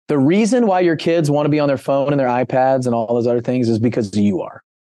The reason why your kids want to be on their phone and their iPads and all those other things is because you are.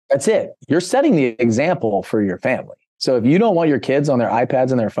 That's it. You're setting the example for your family. So if you don't want your kids on their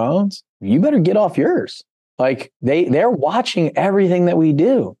iPads and their phones, you better get off yours. Like they're watching everything that we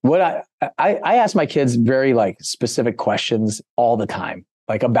do. What I ask my kids very like specific questions all the time,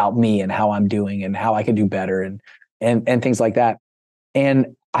 like about me and how I'm doing and how I can do better and things like that.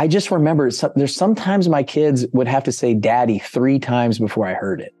 And I just remember there's sometimes my kids would have to say daddy 3 times before I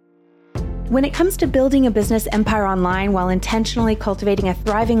heard it. When it comes to building a business empire online while intentionally cultivating a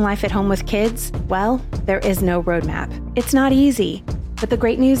thriving life at home with kids, well, there is no roadmap. It's not easy. But the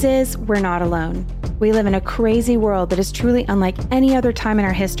great news is we're not alone. We live in a crazy world that is truly unlike any other time in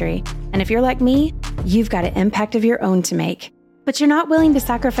our history. And if you're like me, you've got an impact of your own to make. But you're not willing to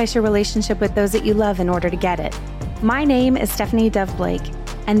sacrifice your relationship with those that you love in order to get it. My name is Stephanie Dove Blake,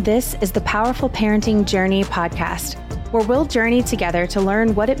 and this is the Powerful Parenting Journey podcast, where we'll journey together to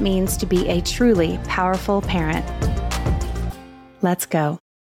learn what it means to be a truly powerful parent. Let's go.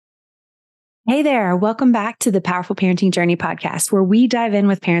 Hey there, welcome back to the Powerful Parenting Journey podcast, where we dive in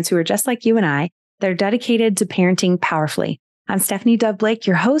with parents who are just like you and I, that are dedicated to parenting powerfully. I'm Stephanie Dove Blake,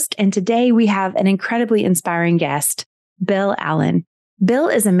 your host, and today we have an incredibly inspiring guest, Bill Allen. Bill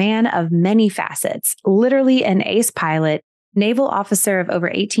is a man of many facets, literally an ace pilot, naval officer of over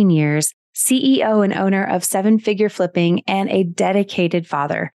 18 years, CEO and owner of 7-figure flipping, and a dedicated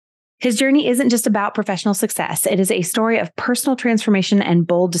father. His journey isn't just about professional success. It is a story of personal transformation and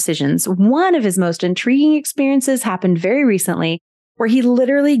bold decisions. One of his most intriguing experiences happened very recently, where he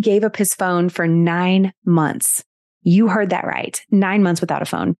literally gave up his phone for 9 months. You heard that right. 9 months without a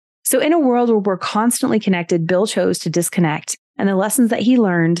phone. So in a world where we're constantly connected, Bill chose to disconnect, and the lessons that he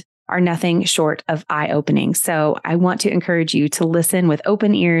learned are nothing short of eye-opening. So I want to encourage you to listen with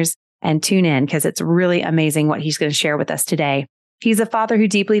open ears and tune in, because it's really amazing what he's going to share with us today. He's a father who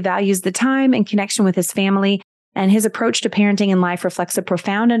deeply values the time and connection with his family, and his approach to parenting in life reflects a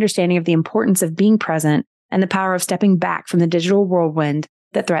profound understanding of the importance of being present and the power of stepping back from the digital whirlwind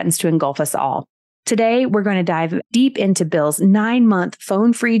that threatens to engulf us all. Today, we're going to dive deep into Bill's 9-month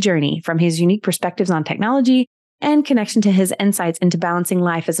phone-free journey, from his unique perspectives on technology and connection to his insights into balancing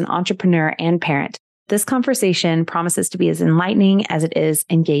life as an entrepreneur and parent. This conversation promises to be as enlightening as it is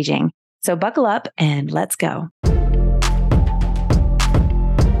engaging. So buckle up and let's go.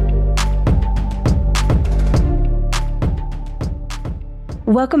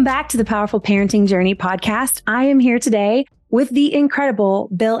 Welcome back to the Powerful Parenting Journey podcast. I am here today with the incredible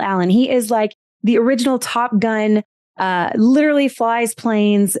Bill Allen. He is like the original Top Gun, literally flies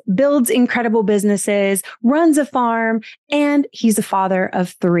planes, builds incredible businesses, runs a farm, and he's a father of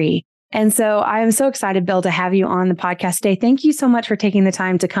 3. And so I am so excited, Bill, to have you on the podcast today. Thank you so much for taking the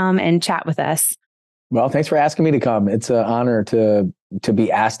time to come and chat with us. Well, thanks for asking me to come. It's an honor to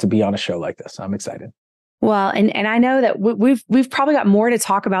be asked to be on a show like this. I'm excited. Well, and I know that we've probably got more to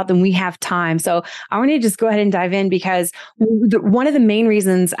talk about than we have time. So I want to just go ahead and dive in, because one of the main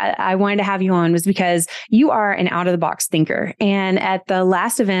reasons I wanted to have you on was because you are an out of the box thinker. And at the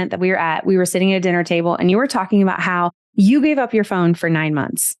last event that we were at, we were sitting at a dinner table and you were talking about how you gave up your phone for 9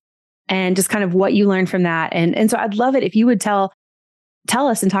 months and just kind of what you learned from that. And so I'd love it if you would tell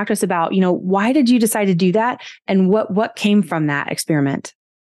us and talk to us about, why did you decide to do that and what came from that experiment?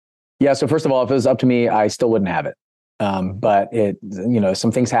 Yeah. So first of all, if it was up to me, I still wouldn't have it. But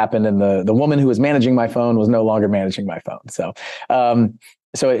some things happened, and the woman who was managing my phone was no longer managing my phone. So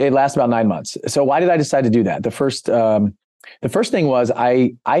it lasted about 9 months. So why did I decide to do that? The first thing was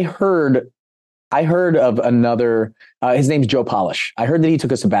I heard of another, his name's Joe Polish. I heard that he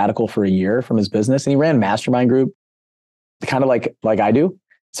took a sabbatical for a year from his business, and he ran a mastermind group, kind of like I do.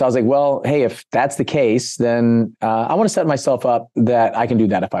 So I was like, well, hey, if that's the case, then I want to set myself up that I can do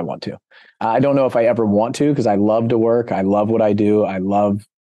that if I want to. I don't know if I ever want to, because I love to work. I love what I do. I love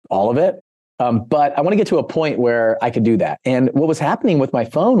all of it. But I want to get to a point where I could do that. And what was happening with my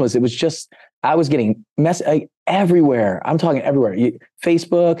phone was I was getting everywhere. I'm talking everywhere.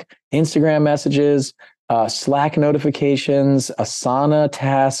 Facebook, Instagram messages, Slack notifications, Asana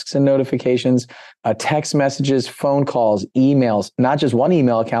tasks and notifications, text messages, phone calls, emails, not just one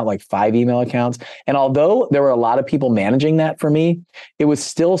email account, like 5 email accounts. And although there were a lot of people managing that for me, it was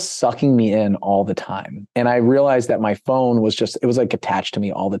still sucking me in all the time. And I realized that my phone was it was like attached to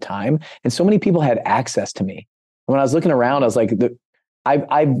me all the time. And so many people had access to me. When I was looking around, I was like,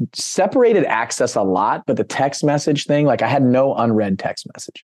 I've separated access a lot, but the text message thing, like I had no unread text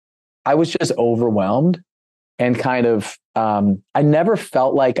message. I was just overwhelmed and kind of, I never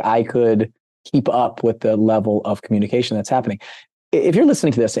felt like I could keep up with the level of communication that's happening. If you're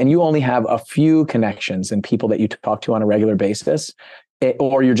listening to this and you only have a few connections and people that you talk to on a regular basis,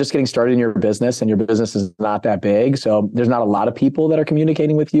 or you're just getting started in your business and your business is not that big. So there's not a lot of people that are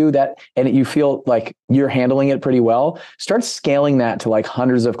communicating with you and you feel like you're handling it pretty well. Start scaling that to like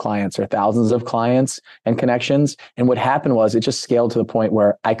hundreds of clients or thousands of clients and connections. And what happened was it just scaled to the point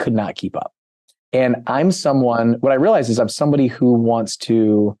where I could not keep up. And what I realized is I'm somebody who wants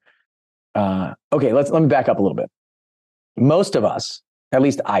to, let me back up a little bit. Most of us, at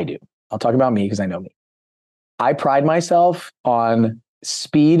least I do. I'll talk about me because I know me. I pride myself on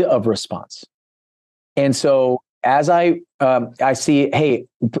speed of response. And so as I see, hey,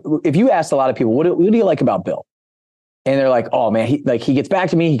 if you ask a lot of people, what do you like about Bill? And they're like, oh man, he gets back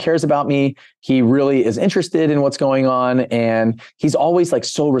to me. He cares about me. He really is interested in what's going on. And he's always like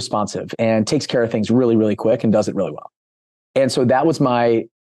so responsive and takes care of things really, really quick and does it really well. And so that was my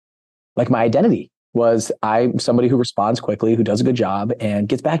identity was I'm somebody who responds quickly, who does a good job and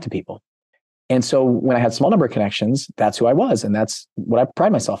gets back to people. And so when I had small number of connections, that's who I was. And that's what I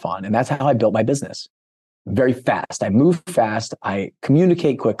pride myself on. And that's how I built my business. Very fast. I move fast. I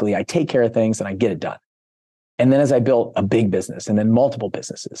communicate quickly. I take care of things and I get it done. And then as I built a big business and then multiple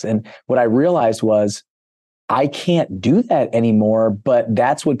businesses, and what I realized was I can't do that anymore, but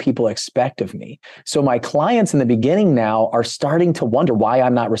that's what people expect of me. So my clients in the beginning now are starting to wonder why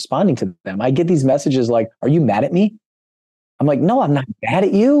I'm not responding to them. I get these messages like, are you mad at me? I'm like, no, I'm not mad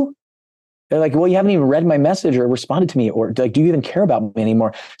at you. They're like, well, you haven't even read my message or responded to me, or like, do you even care about me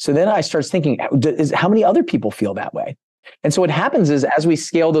anymore? So then I start thinking, how many other people feel that way? And so what happens is as we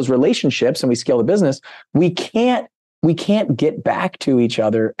scale those relationships and we scale the business, we can't get back to each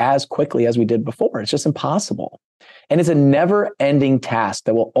other as quickly as we did before. It's just impossible. And it's a never ending task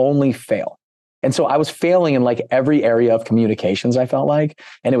that will only fail. And so I was failing in like every area of communications, I felt like.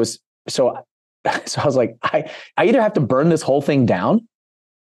 And it was, so I was like, I either have to burn this whole thing down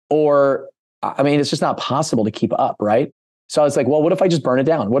or it's just not possible to keep up, right? So I was like, well, what if I just burn it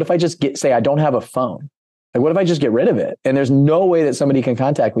down? What if I just say I don't have a phone? Like, what if I just get rid of it? And there's no way that somebody can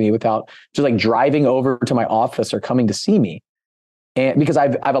contact me without just like driving over to my office or coming to see me. And because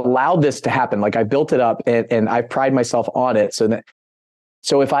I've allowed this to happen, like I built it up and I pride myself on it.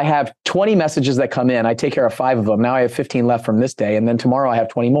 So if I have 20 messages that come in, I take care of 5 of them. Now I have 15 left from this day. And then tomorrow I have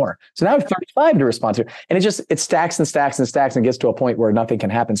 20 more. So now I have 35 to respond to. And it stacks and stacks and stacks and gets to a point where nothing can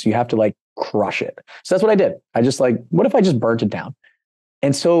happen. So you have to like crush it. So that's what I did. I just like, what if I just burnt it down?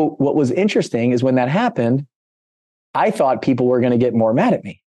 And so what was interesting is when that happened, I thought people were going to get more mad at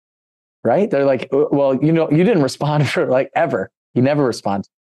me, right? They're like, well, you didn't respond for like ever. You never respond.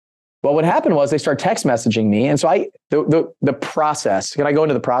 Well, what happened was they start text messaging me. And so the process, can I go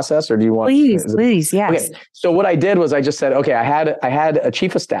into the process or do you want? Please. Yes. Okay. So what I did was I just said, okay, I had a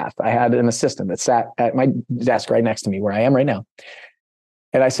chief of staff. I had an assistant that sat at my desk right next to me where I am right now.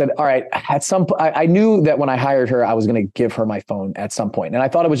 And I said, all right, I knew that when I hired her, I was going to give her my phone at some point. And I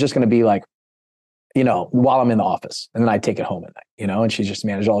thought it was just going to be like, while I'm in the office and then I'd take it home at night, and she just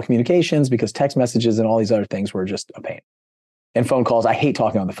managed all the communications because text messages and all these other things were just a pain. And phone calls. I hate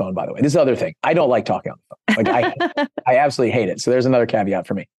talking on the phone, by the way. This is the other thing. I don't like talking on the phone. Like I absolutely hate it. So there's another caveat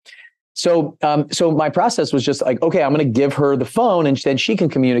for me. So my process was just like, okay, I'm going to give her the phone and then she can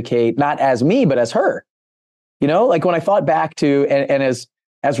communicate not as me, but as her, like when I thought back to, and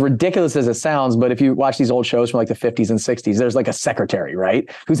as ridiculous as it sounds, but if you watch these old shows from like the 50s and 60s, there's like a secretary, right?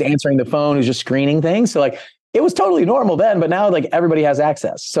 Who's answering the phone, who's just screening things. So like, it was totally normal then, but now like everybody has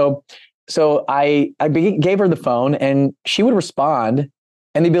access. So I gave her the phone and she would respond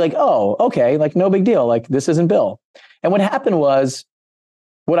and they'd be like, oh, okay. Like no big deal. Like this isn't Bill. And what happened was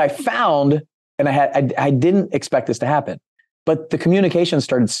what I found, and I didn't expect this to happen, but the communication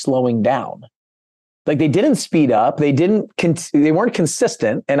started slowing down. Like they didn't speed up. They weren't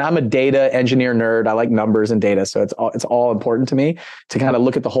consistent. And I'm a data engineer nerd. I like numbers and data. So it's all important to me to kind of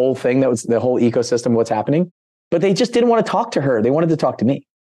look at the whole thing, that was the whole ecosystem, what's happening. But they just didn't want to talk to her. They wanted to talk to me.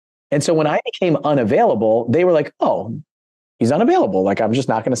 And so when I became unavailable, they were like, oh, he's unavailable. Like,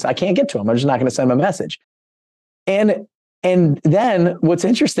 I can't get to him. I'm just not going to send him a message. And then what's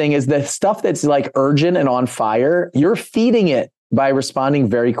interesting is the stuff that's like urgent and on fire, you're feeding it by responding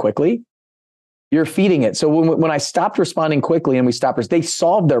very quickly. You're feeding it. So when I stopped responding quickly and they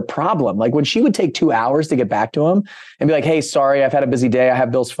solved their problem. Like when she would take 2 hours to get back to him and be like, hey, sorry, I've had a busy day. I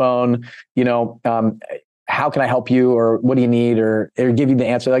have Bill's phone, how can I help you? Or what do you need? Or give you the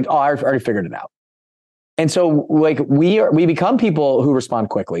answer like, oh, I already figured it out. And so like we become people who respond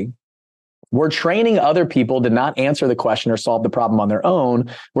quickly. We're training other people to not answer the question or solve the problem on their own.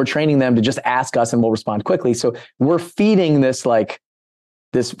 We're training them to just ask us and we'll respond quickly. So we're feeding this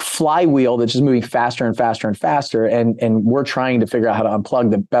flywheel that's just moving faster and faster and faster. And we're trying to figure out how to unplug.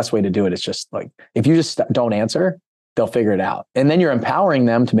 The best way to do it is just like, if you just don't answer, they'll figure it out. And then you're empowering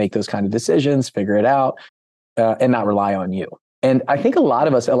them to make those kind of decisions, figure it out, and not rely on you. And I think a lot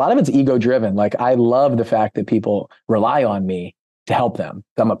of it's ego driven. Like, I love the fact that people rely on me to help them.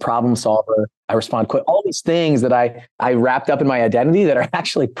 I'm a problem solver. I respond quick. All these things that I wrapped up in my identity that are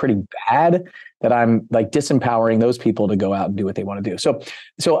actually pretty bad, that I'm like disempowering those people to go out and do what they want to do.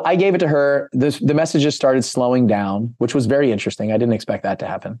 So I gave it to her. The messages started slowing down, which was very interesting. I didn't expect that to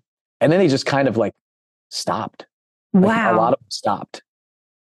happen. And then they just kind of like stopped. Wow. Like, a lot of them stopped.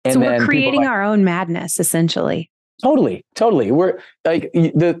 And so we're creating our own madness, essentially. Totally. We're like,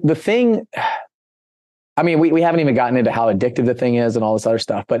 the thing, I mean, we haven't even gotten into how addictive the thing is and all this other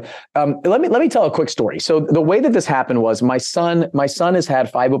stuff. But let me tell a quick story. So the way that this happened was my son has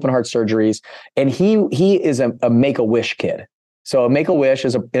had 5 open heart surgeries, and he is a Make-A-Wish kid. So Make-A-Wish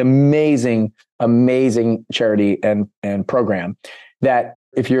is an amazing charity and program that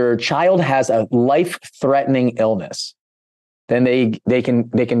if your child has a life-threatening illness, then they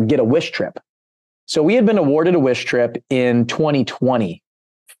can get a wish trip. So we had been awarded a wish trip in 2020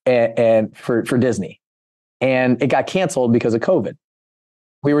 and for Disney, and it got canceled because of COVID.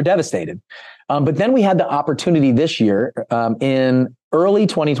 We were devastated. But then we had the opportunity this year in early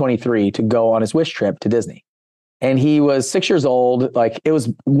 2023 to go on his wish trip to Disney. And he was 6 years old. Like, it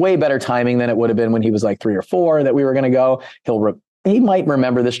was way better timing than it would have been when he was like 3 or 4 that we were going to go. He might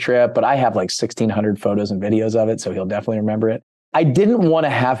remember this trip, but I have like 1,600 photos and videos of it, so he'll definitely remember it. I didn't want to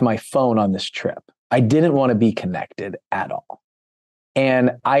have my phone on this trip. I didn't want to be connected at all.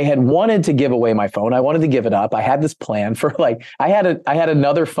 And I had wanted to give away my phone. I wanted to give it up. I had this plan for like, I had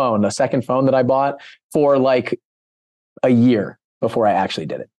another phone, a second phone that I bought for like a year before I actually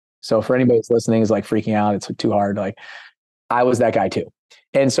did it. So for anybody who's listening is like freaking out, it's too hard. Like, I was that guy too.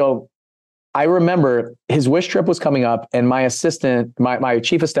 And so I remember his wish trip was coming up, and my assistant, my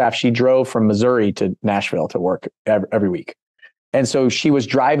chief of staff, she drove from Missouri to Nashville to work every week. And so she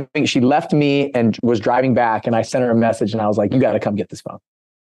left me and was driving back, and I sent her a message and I was like, you got to come get this phone.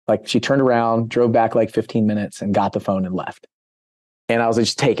 Like, she turned around, drove back like 15 minutes and got the phone and left. And I was like,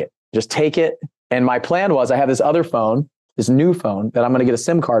 just take it. And my plan was, I have this other phone, this new phone that I'm going to get a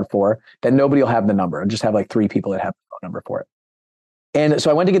SIM card for, that nobody will have the number. I'll just have like 3 people that have the phone number for it. And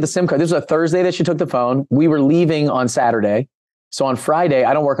so I went to get the SIM card. This was a Thursday that she took the phone. We were leaving on Saturday. So on Friday,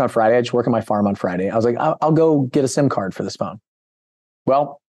 I don't work on Friday. I just work on my farm on Friday. I was like, I'll go get a SIM card for this phone.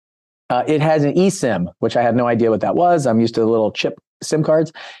 Well, it has an eSIM, which I had no idea what that was. I'm used to the little chip SIM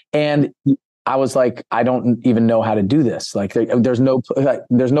cards. And I was like, I don't even know how to do this. Like, there's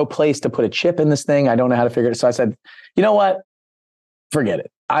no place to put a chip in this thing. I don't know how to figure it. So I said, you know what? Forget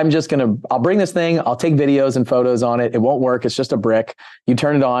it. I'll bring this thing. I'll take videos and photos on it. It won't work. It's just a brick. You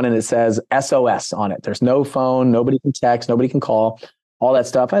turn it on and it says SOS on it. There's no phone. Nobody can text. Nobody can call. All that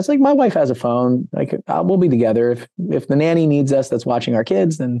stuff. I was like, my wife has a phone. Like, we'll be together. If the nanny needs us that's watching our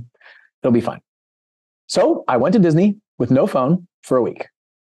kids, then it'll be fine. So I went to Disney with no phone for a week.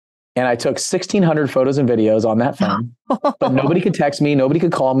 And I took 1,600 photos and videos on that phone, but nobody could text me. Nobody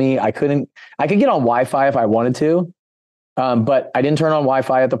could call me. I could get on Wi-Fi if I wanted to. But I didn't turn on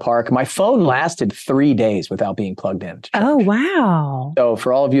Wi-Fi at the park. My phone lasted 3 days without being plugged in. Oh, wow. So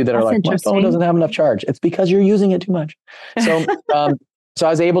for all of you that are like, my phone doesn't have enough charge, it's because you're using it too much. So, so I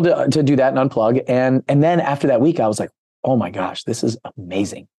was able to do that and unplug. And then after that week, I was like, oh my gosh, this is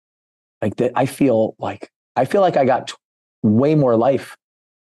amazing. Like, I feel like I got way more life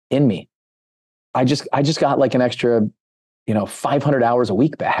in me. I just got like an extra, 500 hours a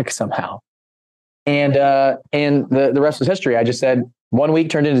week back somehow. And the rest was history. I just said 1 week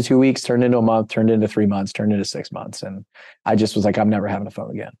turned into 2 weeks, turned into a month, turned into 3 months, turned into 6 months. And I just was like, I'm never having a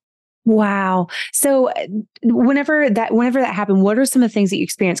phone again. Wow. So whenever that happened, what are some of the things that you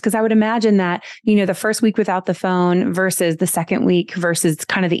experienced? Because I would imagine that, the first week without the phone versus the second week versus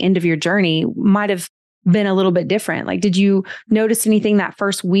kind of the end of your journey might have been a little bit different. Like, did you notice anything that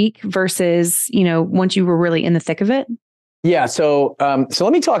first week versus, once you were really in the thick of it? Yeah. So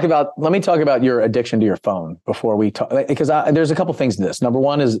let me talk about your addiction to your phone before we talk, because there's a couple things to this. Number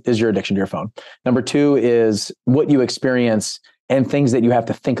one is your addiction to your phone. Number two is what you experience and things that you have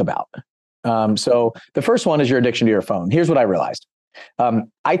to think about. So the first one is your addiction to your phone. Here's what I realized.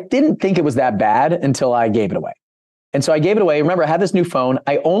 I didn't think it was that bad until I gave it away. And so I gave it away. Remember, I had this new phone.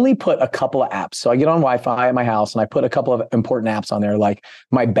 I only put a couple of apps. So I get on Wi-Fi at my house and I put a couple of important apps on there, like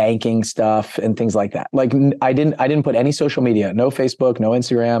my banking stuff and things like that. Like, I didn't put any social media, no Facebook, no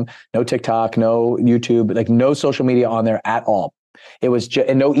Instagram, no TikTok, no YouTube, like no social media on there at all. It was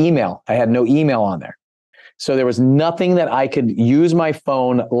and no email. I had no email on there. So there was nothing that I could use my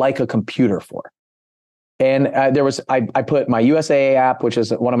phone like a computer for. And I put my USAA app, which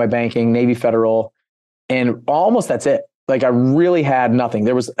is one of my banking, Navy Federal, And almost that's it. Like I really had nothing.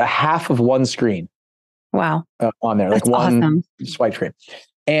 There was a half of one screen. Wow. On there, That's like one awesome. swipe screen.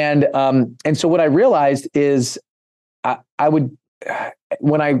 And so what I realized is I would,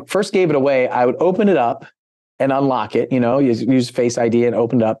 when I first gave it away, I would open it up and unlock it, use Face ID and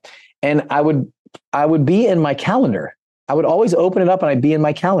open it up. And I would be in my calendar. I would always open it up and I'd be in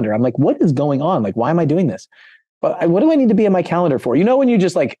my calendar. I'm like, what is going on? Like, why am I doing this? But what do I need to be in my calendar for? When you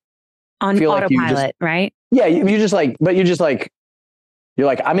just like on feel autopilot, like right? Yeah. You're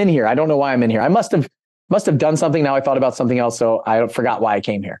like, I'm in here. I don't know why I'm in here. I must have done something. Now I thought about something else. So I forgot why I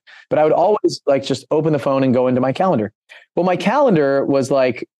came here. But I would always like just open the phone and go into my calendar. Well, my calendar was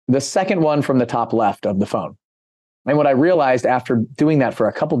like the second one from the top left of the phone. And what I realized after doing that for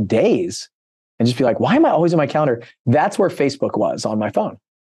a couple of days and just be like, why am I always in my calendar? That's where Facebook was on my phone.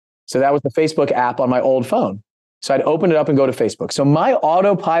 So that was the Facebook app on my old phone. So I'd open it up and go to Facebook. So my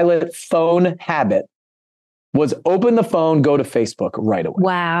autopilot phone habit was open the phone, go to Facebook right away.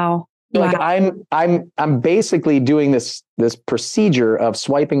 Wow. Like wow. I'm basically doing this procedure of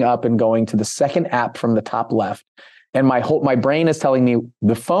swiping up and going to the second app from the top left. And my brain is telling me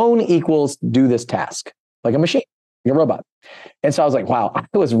the phone equals do this task, like a machine, like a robot. And so I was like, wow,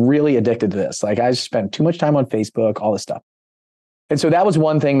 I was really addicted to this. Like I spent too much time on Facebook, all this stuff. And so that was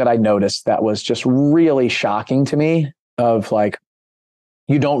one thing that I noticed that was just really shocking to me of like,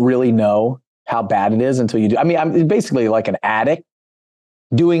 you don't really know how bad it is until you do. I mean, I'm basically like an addict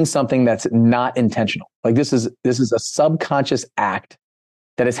doing something that's not intentional. Like this is a subconscious act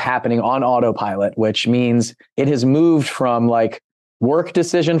that is happening on autopilot, which means it has moved from like work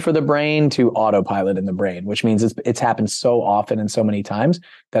decision for the brain to autopilot in the brain, which means it's happened so often and so many times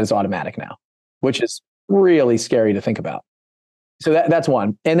that it's automatic now, which is really scary to think about. So that's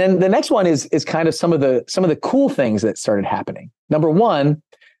one. And then the next one is kind of some of the cool things that started happening. Number one,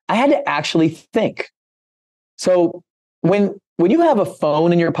 I had to actually think. So when you have a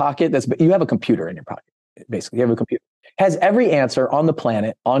phone in your pocket, you have a computer in your pocket, basically. You have a computer. It has every answer on the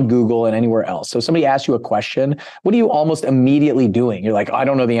planet, on Google and anywhere else. So somebody asks you a question, what are you almost immediately doing? You're like, I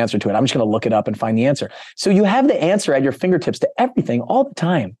don't know the answer to it. I'm just going to look it up and find the answer. So you have the answer at your fingertips to everything all the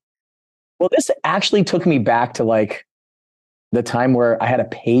time. Well, this actually took me back to like the time where I had a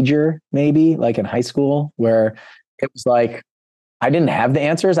pager, maybe like in high school, where it was like, I didn't have the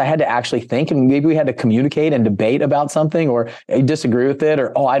answers. I had to actually think, and maybe we had to communicate and debate about something, or you disagree with it,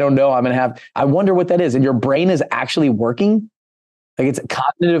 or, oh, I don't know. I wonder what that is. And your brain is actually working. Like it's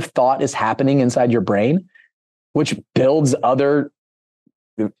cognitive thought is happening inside your brain, which builds other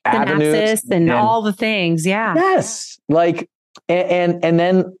avenues and all the things. Yeah. Yes. Like, and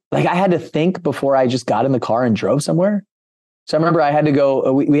then like I had to think before I just got in the car and drove somewhere. So I remember I had to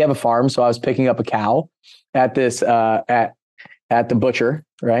go, we have a farm. So I was picking up a cow at this, at the butcher,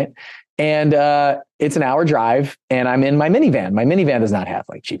 right? And it's an hour drive and I'm in my minivan. My minivan does not have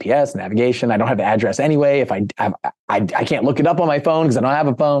like GPS, navigation. I don't have the address anyway. If I can't look it up on my phone because I don't have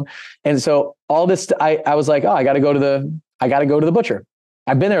a phone. And so all this, I was like, oh, I got to go to the butcher.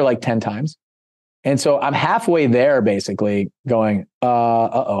 I've been there like 10 times. And so I'm halfway there basically going,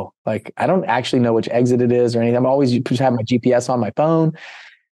 like I don't actually know which exit it is or anything. I'm always just have my GPS on my phone.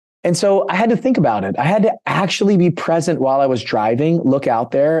 And so I had to think about it. I had to actually be present while I was driving, look out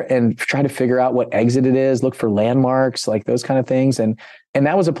there and try to figure out what exit it is, look for landmarks, like those kind of things. And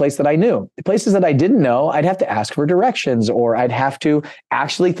that was a place that I knew. The places that I didn't know, I'd have to ask for directions, or I'd have to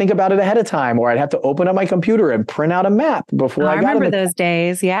actually think about it ahead of time, or I'd have to open up my computer and print out a map before I got remember those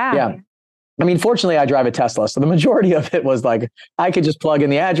days. Yeah. Yeah. I mean, fortunately, I drive a Tesla. So the majority of it was like, I could just plug in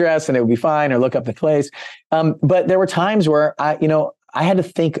the address and it would be fine, or look up the place. But there were times where I had to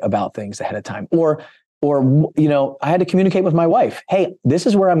think about things ahead of time, or I had to communicate with my wife. Hey, this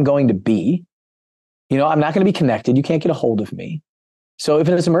is where I'm going to be. I'm not going to be connected. You can't get a hold of me. So if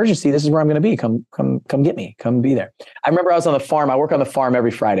it's an emergency, this is where I'm going to be. Come get me. Come be there. I remember I was on the farm. I work on the farm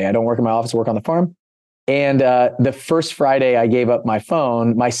every Friday. I don't work in my office. I work on the farm. And the first Friday I gave up my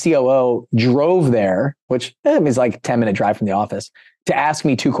phone, my COO drove there, which is like a 10-minute drive from the office, to ask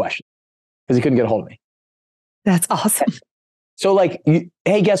me 2 questions because he couldn't get a hold of me. That's awesome. So like,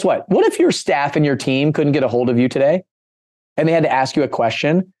 hey, guess what? What if your staff and your team couldn't get a hold of you today and they had to ask you a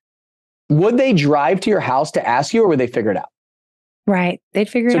question? Would they drive to your house to ask you, or would they figure it out? Right. They'd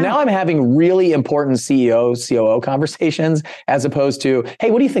figure it out. So now I'm having really important CEO, COO conversations as opposed to,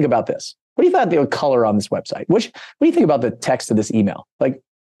 hey, what do you think about this? What do you think about the color on this website? What do you think about the text of this email? Like,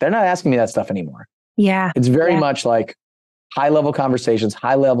 they're not asking me that stuff anymore. Yeah. It's very much like high level conversations,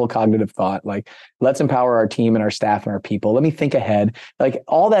 high level cognitive thought. Like, let's empower our team and our staff and our people. Let me think ahead. Like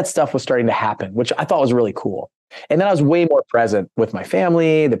all that stuff was starting to happen, which I thought was really cool. And then I was way more present with my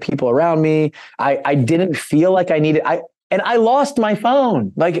family, the people around me. I didn't feel like I needed, and I lost my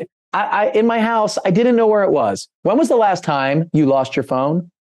phone. Like in my house, I didn't know where it was. When was the last time you lost your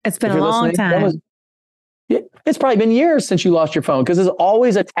phone? It's been a long time. It's probably been years since you lost your phone because it's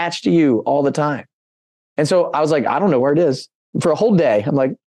always attached to you all the time. And so I was like, I don't know where it is for a whole day. I'm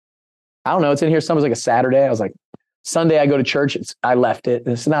like, I don't know. It's in here. Something's like a Saturday. I was like, Sunday I go to church. I left it.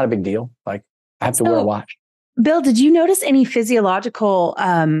 It's not a big deal. Like I have to wear a watch. Bill, did you notice any physiological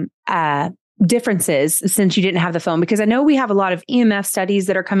differences since you didn't have the phone? Because I know we have a lot of EMF studies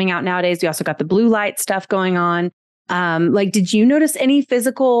that are coming out nowadays. We also got the blue light stuff going on. Did you notice any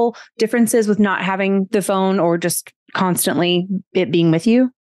physical differences with not having the phone or just constantly it being with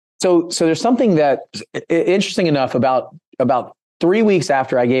you? So there's something that interesting enough about 3 weeks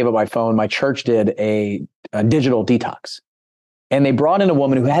after I gave up my phone, my church did a digital detox, and they brought in a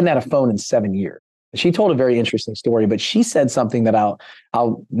woman who hadn't had a phone in 7 years. She told a very interesting story, but she said something that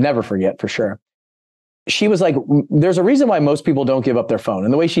I'll never forget for sure. She was like, there's a reason why most people don't give up their phone.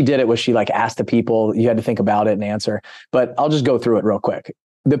 And the way she did it was she like asked the people, you had to think about it and answer, but I'll just go through it real quick.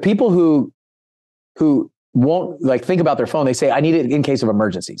 The people who won't like think about their phone, they say, I need it in case of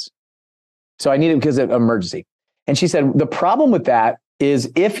emergencies. So I need it because of emergency. And she said, the problem with that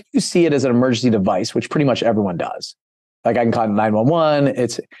is if you see it as an emergency device, which pretty much everyone does, like I can call 911.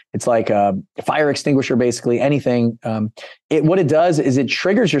 It's like a fire extinguisher, basically anything. What it does is it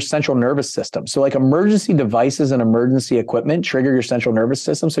triggers your central nervous system. So like emergency devices and emergency equipment trigger your central nervous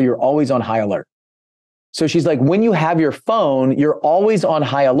system. So you're always on high alert. So she's like, when you have your phone, you're always on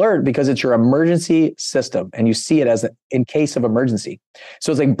high alert because it's your emergency system and you see it as in case of emergency.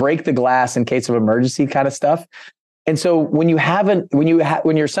 So it's like break the glass in case of emergency kind of stuff. And so when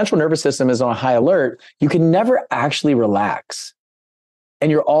your central nervous system is on high alert, you can never actually relax. And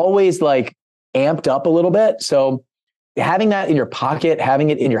you're always like amped up a little bit. So having that in your pocket,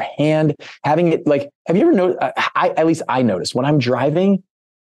 having it in your hand, having it like, have you ever noticed, at least I notice when I'm driving,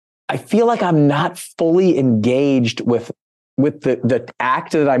 I feel like I'm not fully engaged with the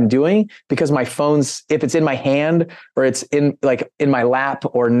act that I'm doing because my phone's, if it's in my hand or it's in my lap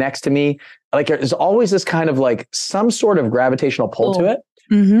or next to me, like there's always this kind of like some sort of gravitational pull to it.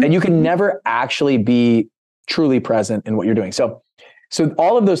 Mm-hmm. And you can never actually be truly present in what you're doing. So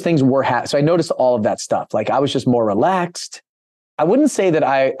all of those things were, so I noticed all of that stuff. Like I was just more relaxed. I wouldn't say that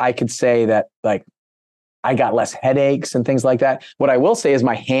I could say that like I got less headaches and things like that. What I will say is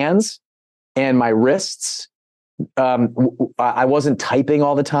my hands and my wrists, I wasn't typing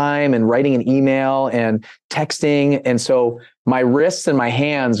all the time and writing an email and texting. And so my wrists and my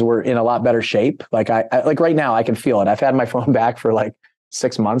hands were in a lot better shape. Like I like right now I can feel it. I've had my phone back for like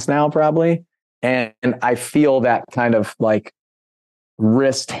 6 months now, probably. And I feel that kind of like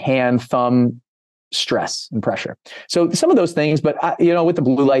wrist, hand, thumb stress and pressure. So some of those things, but with the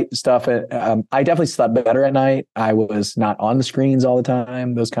blue light stuff, I definitely slept better at night. I was not on the screens all the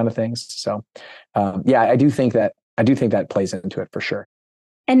time, those kind of things. So I do think that plays into it for sure.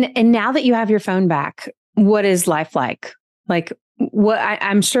 And now that you have your phone back, what is life like? Like what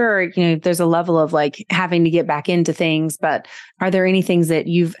I'm sure, there's a level of like having to get back into things, but are there any things that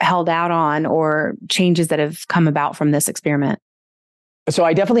you've held out on or changes that have come about from this experiment? So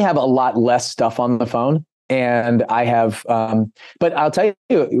I definitely have a lot less stuff on the phone, and I have, but I'll tell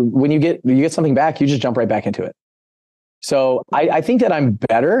you, when you get something back, you just jump right back into it. So I think that I'm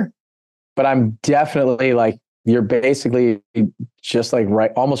better, but I'm definitely like, you're basically just like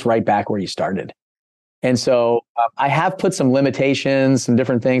almost right back where you started. And so I have put some limitations, some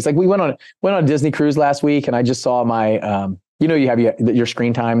different things. Like we went on a Disney cruise last week, and I just saw my, you have your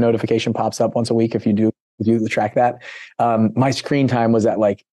screen time notification pops up once a week if you track that. My screen time was at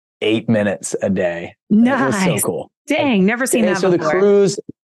like 8 minutes a day. Nice. It was so cool. Dang, never seen that before. So the cruise,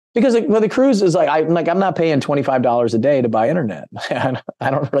 because the cruise is like, I'm not paying $25 a day to buy internet. I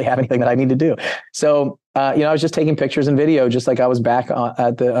don't really have anything that I need to do. So, I was just taking pictures and video, just like I was back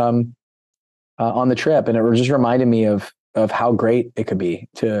at the, on the trip. And it just reminded me of how great it could be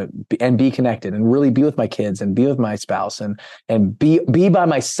to be connected and really be with my kids and be with my spouse and be by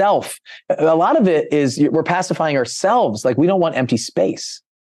myself. A lot of it is we're pacifying ourselves. Like we don't want empty space.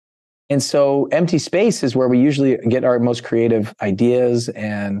 And so empty space is where we usually get our most creative ideas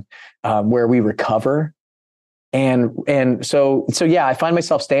and where we recover. And so I find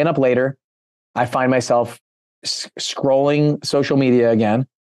myself staying up later. I find myself scrolling social media again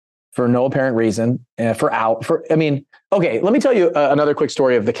for no apparent reason. Okay, let me tell you another quick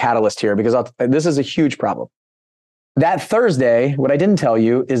story of the catalyst here, because this is a huge problem. That Thursday, what I didn't tell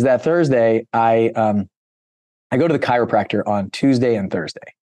you is that Thursday, I go to the chiropractor on Tuesday and Thursday.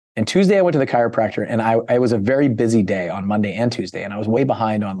 And Tuesday I went to the chiropractor, and I was a very busy day on Monday and Tuesday. And I was way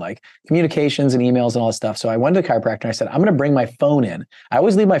behind on like communications and emails and all that stuff. So I went to the chiropractor and I said, I'm going to bring my phone in. I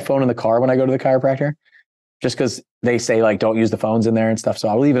always leave my phone in the car when I go to the chiropractor, just because they say like, don't use the phones in there and stuff. So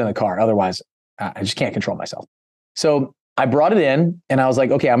I'll leave it in the car. Otherwise I just can't control myself. So I brought it in and I was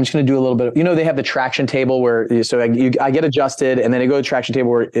like, okay, I'm just going to do a little bit of, they have the traction table where, I get adjusted and then I go to the traction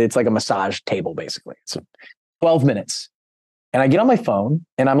table where it's like a massage table, basically. It's 12 minutes. And I get on my phone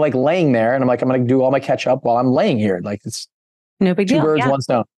and I'm like laying there and I'm like, I'm going to do all my catch up while I'm laying here. Like it's no big deal. Two birds, one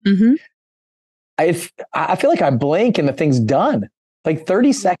stone. Mm-hmm. I feel like I blink and the thing's done. Like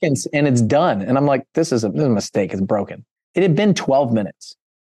 30 seconds and it's done. And I'm like, this is a mistake. It's broken. It had been 12 minutes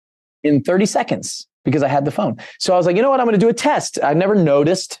in 30 seconds because I had the phone. So I was like, you know what? I'm going to do a test. I never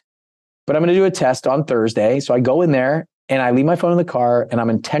noticed, but I'm going to do a test on Thursday. So I go in there and I leave my phone in the car and I'm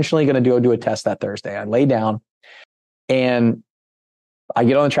intentionally going to do a test that Thursday. I lay down and I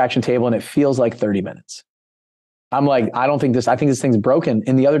get on the traction table and it feels like 30 minutes. I'm like, I think this thing's broken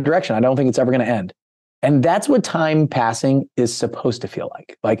in the other direction. I don't think it's ever going to end. And that's what time passing is supposed to feel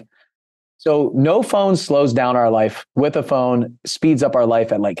like. So no phone slows down our life. With a phone, speeds up our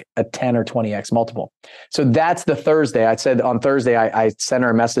life at like a 10 or 20x multiple. So that's the Thursday. I said on Thursday, I sent her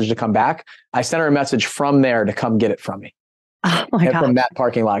a message to come back. I sent her a message from there to come get it from me. Oh my God. From that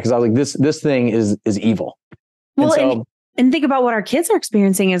parking lot. Because I was like, this thing is evil. Well, and think about what our kids are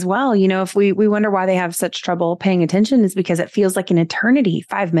experiencing as well. If we wonder why they have such trouble paying attention, is because it feels like an eternity,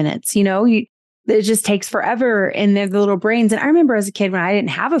 5 minutes, it just takes forever in their little brains. And I remember as a kid when I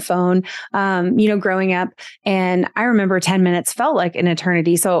didn't have a phone, growing up, and I remember 10 minutes felt like an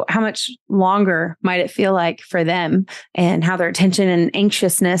eternity. So how much longer might it feel like for them, and how their attention and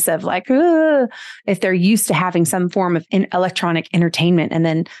anxiousness of like, if they're used to having some form of electronic entertainment and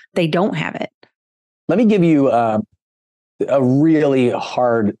then they don't have it. Let me give you a really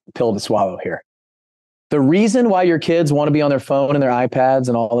hard pill to swallow here. The reason why your kids want to be on their phone and their iPads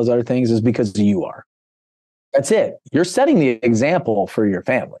and all those other things is because you are. That's it. You're setting the example for your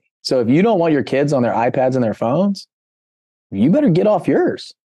family. So if you don't want your kids on their iPads and their phones, you better get off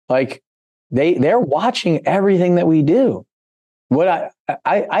yours. Like they're watching everything that we do. What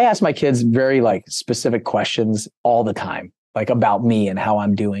I ask my kids very like specific questions all the time, like about me and how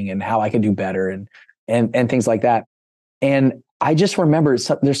I'm doing and how I can do better and things like that. And I just remember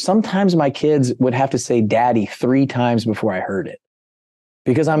there's sometimes my kids would have to say daddy 3 times before I heard it,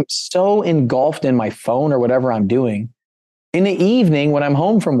 because I'm so engulfed in my phone or whatever I'm doing. In the evening when I'm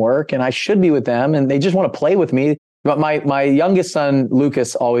home from work and I should be with them and they just want to play with me. But my youngest son,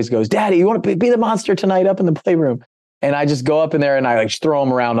 Lucas, always goes, Daddy, you want to be the monster tonight up in the playroom? And I just go up in there and I like throw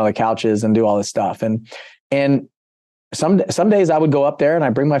them around on the couches and do all this stuff. And some days I would go up there and I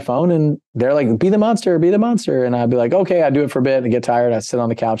bring my phone and they're like, be the monster. And I'd be like, okay, I do it for a bit and get tired. I sit on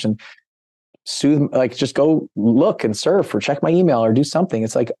the couch and soothe, like just go look and surf or check my email or do something.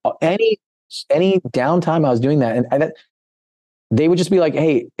 It's like any downtime I was doing that. And they would just be like,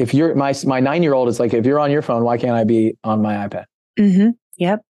 hey, if you're my 9-year-old, it's like, if you're on your phone, why can't I be on my iPad? Mm-hmm.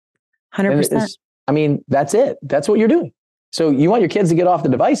 Yep. 100%. I mean, that's it. That's what you're doing. So you want your kids to get off the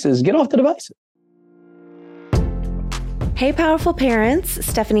devices, get off the devices. Hey, powerful parents,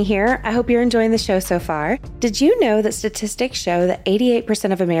 Stephanie here. I hope you're enjoying the show so far. Did you know that statistics show that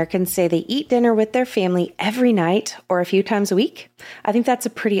 88% of Americans say they eat dinner with their family every night or a few times a week? I think that's a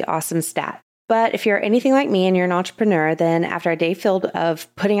pretty awesome stat. But if you're anything like me and you're an entrepreneur, then after a day filled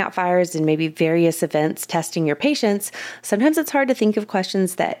of putting out fires and maybe various events, testing your patience, sometimes it's hard to think of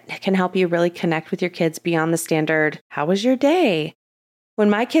questions that can help you really connect with your kids beyond the standard, how was your day? When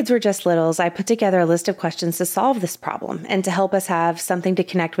my kids were just littles, I put together a list of questions to solve this problem and to help us have something to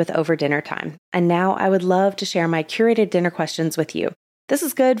connect with over dinner time. And now I would love to share my curated dinner questions with you. This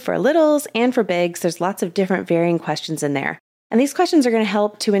is good for littles and for bigs. There's lots of different varying questions in there. And these questions are going to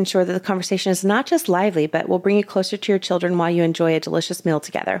help to ensure that the conversation is not just lively, but will bring you closer to your children while you enjoy a delicious meal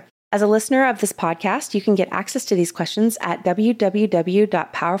together. As a listener of this podcast, you can get access to these questions at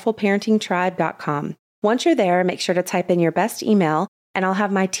www.powerfulparentingtribe.com. Once you're there, make sure to type in your best email, and I'll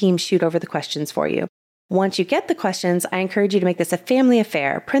have my team shoot over the questions for you. Once you get the questions, I encourage you to make this a family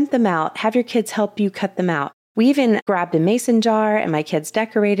affair. Print them out. Have your kids help you cut them out. We even grabbed a mason jar and my kids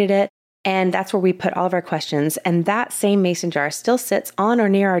decorated it. And that's where we put all of our questions. And that same mason jar still sits on or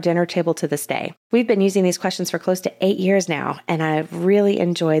near our dinner table to this day. We've been using these questions for close to 8 years now, and I've really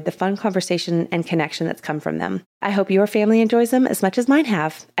enjoyed the fun conversation and connection that's come from them. I hope your family enjoys them as much as mine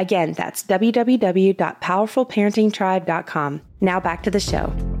have. Again, that's www.powerfulparentingtribe.com. Now back to the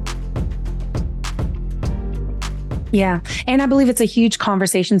show. Yeah. And I believe it's a huge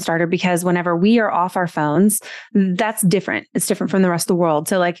conversation starter because whenever we are off our phones, that's different. It's different from the rest of the world.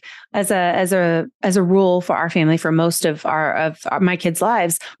 So like as a rule for our family, for most of my kids'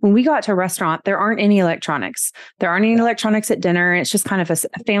 lives, when we go out to a restaurant, there aren't any electronics. There aren't any electronics at dinner. It's just kind of a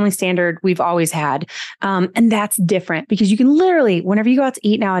family standard we've always had. And that's different because you can literally, whenever you go out to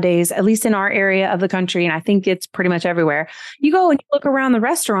eat nowadays, at least in our area of the country, and I think it's pretty much everywhere, you go and you look around the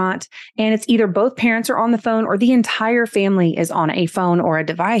restaurant and it's either both parents are on the phone or the entire family is on a phone or a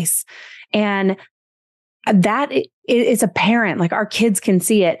device. And that is apparent, like our kids can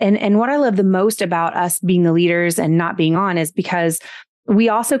see it. And what I love the most about us being the leaders and not being on is because we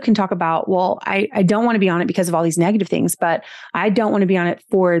also can talk about, well, I don't want to be on it because of all these negative things, but I don't want to be on it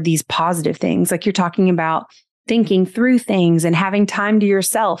for these positive things. Like you're talking about thinking through things and having time to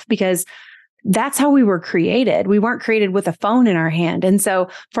yourself, because that's how we were created. We weren't created with a phone in our hand. And so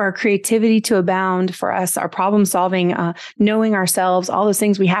for our creativity to abound, for us, our problem solving, knowing ourselves, all those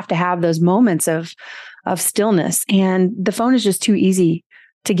things, we have to have those moments of stillness. And the phone is just too easy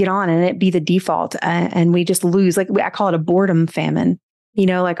to get on and it be the default. And we just lose, like I call it a boredom famine. You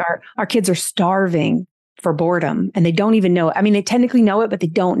know, like our kids are starving for boredom and they don't even know it. I mean, they technically know it, but they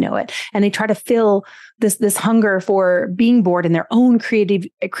don't know it. And they try to fill this hunger for being bored and their own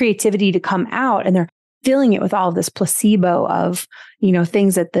creativity to come out. And they're filling it with all of this placebo of, you know,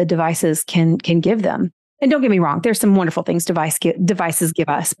 things that the devices can give them. And don't get me wrong, there's some wonderful things devices give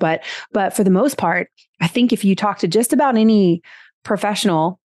us. But for the most part, I think if you talk to just about any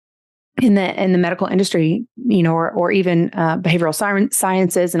professional in the medical industry, you know, or even behavioral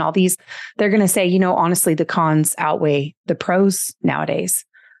sciences and all these, they're going to say, you know, honestly, the cons outweigh the pros nowadays.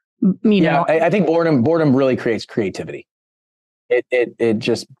 You know, I think boredom really creates creativity. It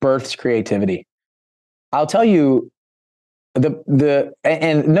just births creativity. I'll tell you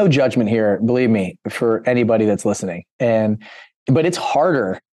and no judgment here, believe me, for anybody that's listening. But it's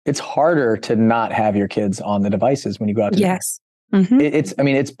harder to not have your kids on the devices when you go out to dinner. Yes.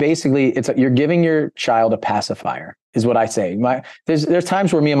 Mm-hmm. You're giving your child a pacifier is what I say. There's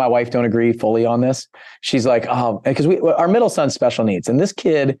times where me and my wife don't agree fully on this. She's like, oh, because our middle son's special needs and this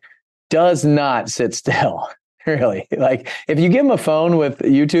kid does not sit still. Really. Like if you give him a phone with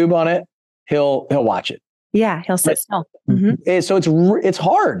YouTube on it, he'll watch it. Yeah. He'll sit still. Mm-hmm. So it's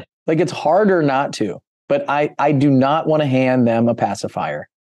hard. Like it's harder not to, but I do not want to hand them a pacifier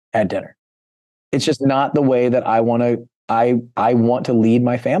at dinner. It's just not the way that I want to. I want to lead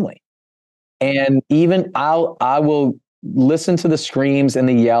my family. And even I will listen to the screams and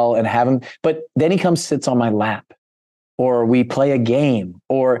the yell and have him, but then he comes, sits on my lap or we play a game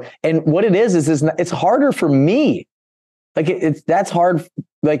and what it is it's harder for me. Like that's hard.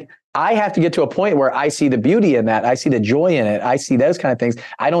 Like I have to get to a point where I see the beauty in that. I see the joy in it. I see those kind of things.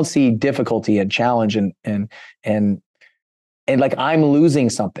 I don't see difficulty and challenge and like I'm losing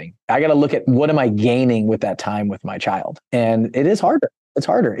something. I got to look at what am I gaining with that time with my child? And it is harder. It's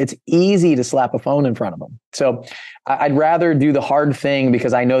harder. It's easy to slap a phone in front of them. So I'd rather do the hard thing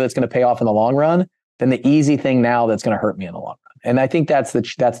because I know that's going to pay off in the long run than the easy thing now that's going to hurt me in the long run. And I think that's the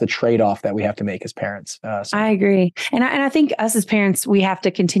trade-off that we have to make as parents. I agree. And I think us as parents, we have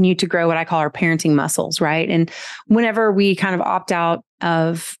to continue to grow what I call our parenting muscles, right? And whenever we kind of opt out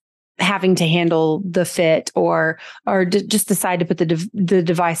of having to handle the fit or just decide to put the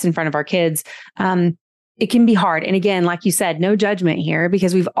device in front of our kids, it can be hard. And again, like you said, no judgment here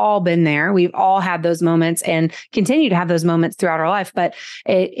because we've all been there. We've all had those moments and continue to have those moments throughout our life. But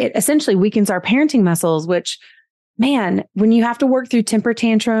it essentially weakens our parenting muscles, which, man, when you have to work through temper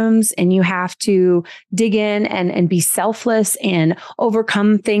tantrums and you have to dig in and be selfless and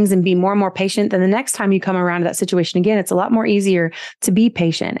overcome things and be more and more patient, then the next time you come around to that situation again, it's a lot more easier to be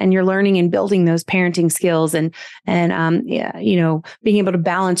patient and you're learning and building those parenting skills and you know, being able to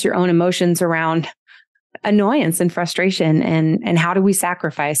balance your own emotions around annoyance and frustration and how do we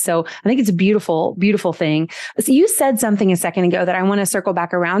sacrifice? So I think it's a beautiful, beautiful thing. So you said something a second ago that I want to circle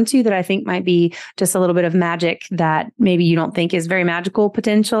back around to that I think might be just a little bit of magic that maybe you don't think is very magical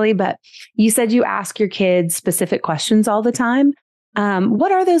potentially, but you said you ask your kids specific questions all the time.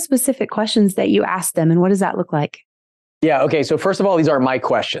 What are those specific questions that you ask them and what does that look like? Yeah. Okay. So first of all, these are my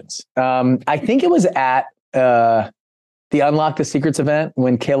questions. I think it was at, the Unlock the Secrets event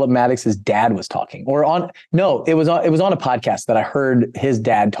when Caleb Maddox's dad was talking it was on a podcast that I heard his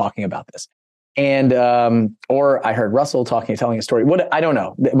dad talking about this. And, or I heard Russell telling a story. I don't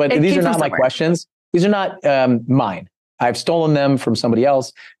know, but these are not my questions. These are not mine. I've stolen them from somebody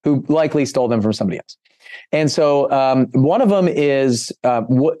else who likely stole them from somebody else. And so one of them is,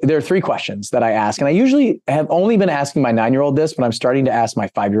 there are three questions that I ask. And I usually have only been asking my 9-year-old this, but I'm starting to ask my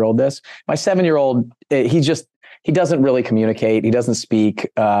 5-year-old this. My 7-year-old, he doesn't really communicate. He doesn't speak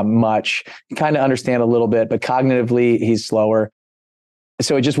much. He kind of understand a little bit, but cognitively he's slower.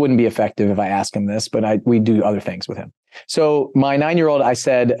 So it just wouldn't be effective if I ask him this, but we do other things with him. So my 9-year-old, I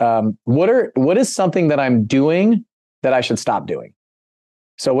said, what is something that I'm doing that I should stop doing?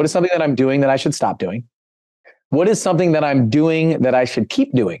 So what is something that I'm doing that I should stop doing? What is something that I'm doing that I should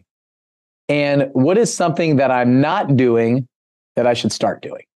keep doing? And what is something that I'm not doing that I should start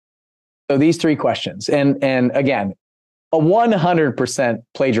doing? So these 3 questions. And again, a 100%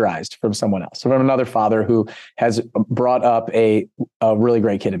 plagiarized from someone else, from another father who has brought up a really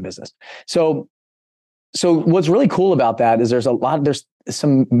great kid in business. So what's really cool about that is there's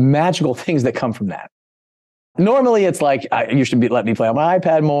some magical things that come from that. Normally it's like, you should let me play on my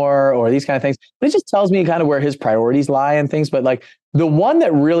iPad more, or these kind of things. But it just tells me kind of where his priorities lie and things. But like the one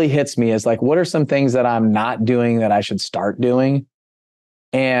that really hits me is like, what are some things that I'm not doing that I should start doing?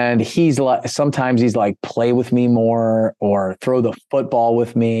 And he's like, sometimes he's like, play with me more, or throw the football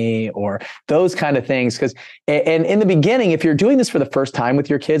with me, or those kind of things. And in the beginning, if you're doing this for the first time with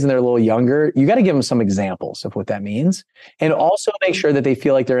your kids and they're a little younger, you got to give them some examples of what that means. And also make sure that they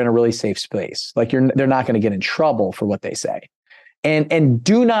feel like they're in a really safe space. Like they're not going to get in trouble for what they say. And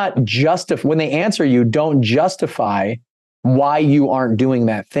do not justify, when they answer you, don't justify why you aren't doing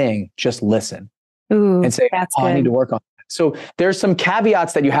that thing. Just listen. Ooh, and say, that's I need good. to work on it. So there's some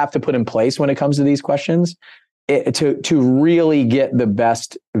caveats that you have to put in place when it comes to these questions to really get the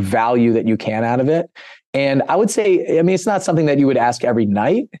best value that you can out of it. And I would say, I mean, it's not something that you would ask every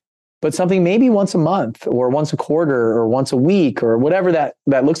night, but something maybe once a month or once a quarter or once a week or whatever that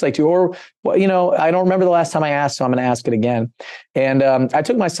looks like to you. Or, you know, I don't remember the last time I asked, so I'm going to ask it again. And I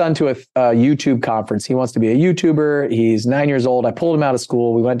took my son to a YouTube conference. He wants to be a YouTuber. He's 9 years old. I pulled him out of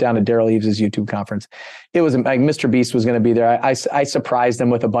school. We went down to Daryl Eves' YouTube conference. It was like Mr. Beast was going to be there. I surprised him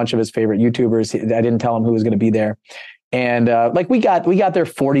with a bunch of his favorite YouTubers. I didn't tell him who was going to be there. And like we got there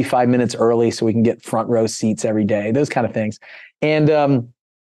 45 minutes early so we can get front row seats every day, those kind of things.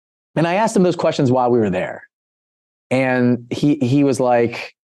 And I asked him those questions while we were there. And he was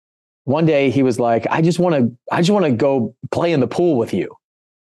like, one day he was like, I just want to go play in the pool with you.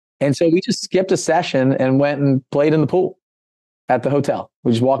 And so we just skipped a session and went and played in the pool at the hotel.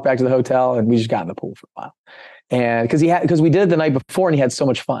 We just walked back to the hotel and we just got in the pool for a while. And because we did it the night before and he had so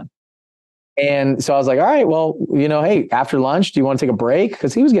much fun. And so I was like, all right, well, you know, hey, after lunch, do you want to take a break?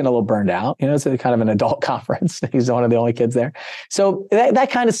 Because he was getting a little burned out. You know, it's kind of an adult conference. He's one of the only kids there. So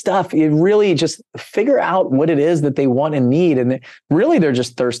that kind of stuff, it really just figure out what it is that they want and need. And really, they're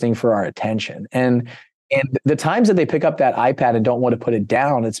just thirsting for our attention. And the times that they pick up that iPad and don't want to put it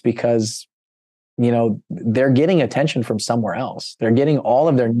down, it's because, you know, they're getting attention from somewhere else. They're getting all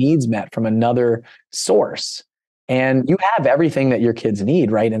of their needs met from another source. And you have everything that your kids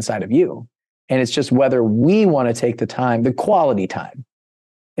need right inside of you. And it's just whether we want to take the time, the quality time.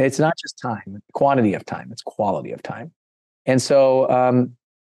 It's not just time, quantity of time, it's quality of time. And so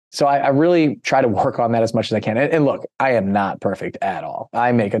I really try to work on that as much as I can. And look, I am not perfect at all.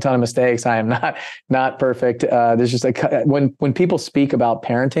 I make a ton of mistakes. I am not perfect. There's just when people speak about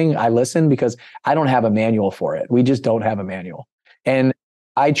parenting, I listen because I don't have a manual for it. We just don't have a manual. And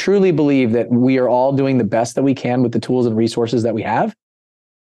I truly believe that we are all doing the best that we can with the tools and resources that we have.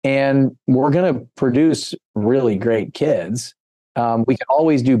 And we're going to produce really great kids. We can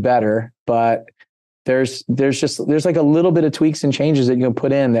always do better, but there's like a little bit of tweaks and changes that you can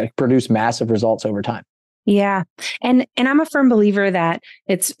put in that produce massive results over time. Yeah. And I'm a firm believer that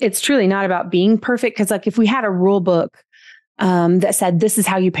it's truly not about being perfect. Because like if we had a rule book that said, this is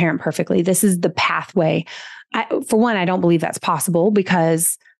how you parent perfectly, this is the pathway. For one, I don't believe that's possible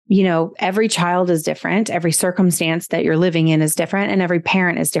because, you know, every child is different. Every circumstance that you're living in is different and every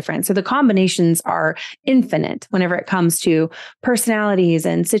parent is different. So the combinations are infinite whenever it comes to personalities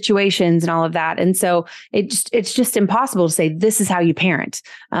and situations and all of that. And so it's just impossible to say, this is how you parent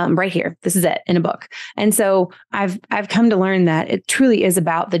right here. This is it in a book. And so I've come to learn that it truly is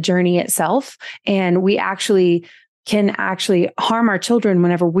about the journey itself. And we can harm our children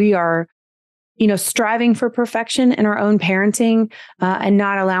whenever we are, you know, striving for perfection in our own parenting and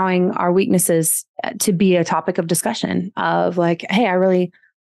not allowing our weaknesses to be a topic of discussion of like, hey,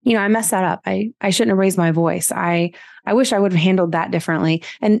 I messed that up. I shouldn't have raised my voice. I wish I would have handled that differently.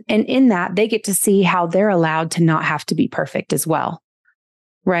 And in that, they get to see how they're allowed to not have to be perfect as well.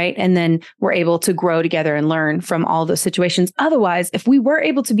 Right. And then we're able to grow together and learn from all those situations. Otherwise, if we were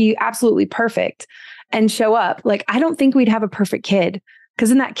able to be absolutely perfect and show up, like, I don't think we'd have a perfect kid. Because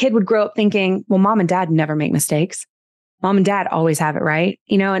then that kid would grow up thinking, well, mom and dad never make mistakes. Mom and dad always have it right.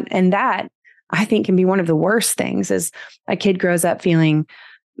 You know, and that I think can be one of the worst things is a kid grows up feeling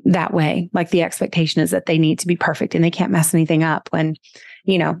that way. Like the expectation is that they need to be perfect and they can't mess anything up when,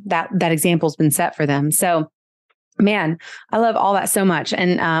 that example's been set for them. So man, I love all that so much.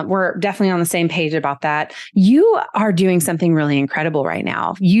 And we're definitely on the same page about that. You are doing something really incredible right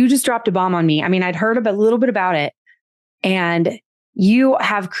now. You just dropped a bomb on me. I mean, I'd heard a little bit about it, and you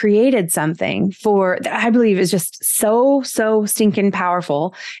have created something that I believe is just so stinking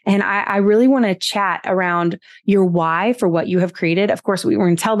powerful. And I really want to chat around your why for what you have created. Of course, we were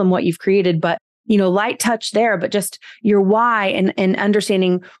going to tell them what you've created, but light touch there, but just your why and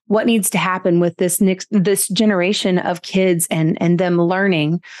understanding what needs to happen with this generation of kids and them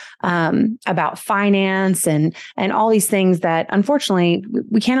learning about finance and all these things that unfortunately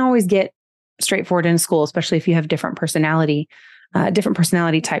we can't always get straightforward in school, especially if you have different personality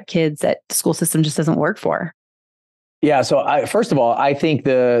type kids that the school system just doesn't work for. Yeah. So first of all, I think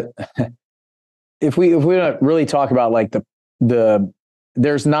if we don't really talk about like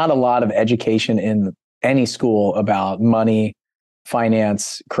there's not a lot of education in any school about money,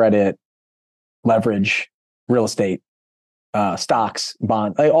 finance, credit, leverage, real estate, stocks,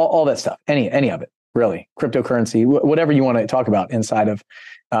 bond, like all that stuff, any of it, really, cryptocurrency, whatever you want to talk about inside of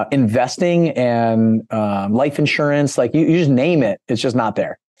investing and life insurance, like you just name it, it's just not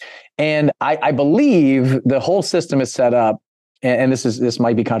there. And I believe the whole system is set up, and this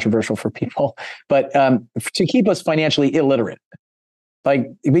might be controversial for people, but to keep us financially illiterate. Like,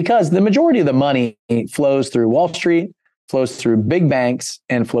 because the majority of the money flows through Wall Street, flows through big banks,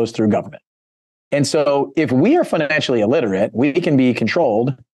 and flows through government. And so if we are financially illiterate, we can be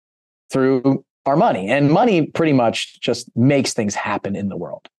controlled through our money. And money pretty much just makes things happen in the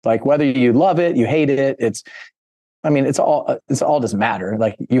world. Like whether you love it, you hate it, it's all doesn't matter.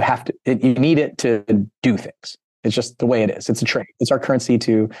 Like you need it to do things. It's just the way it is. It's a trade. It's our currency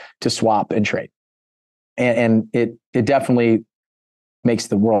to swap and trade. And it definitely makes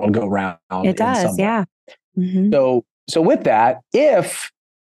the world go round. It does, yeah. Mm-hmm. So with that, if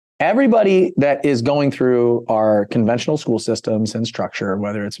everybody that is going through our conventional school systems and structure,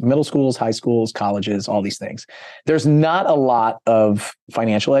 whether it's middle schools, high schools, colleges, all these things, there's not a lot of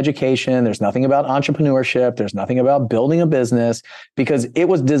financial education. There's nothing about entrepreneurship. There's nothing about building a business, because it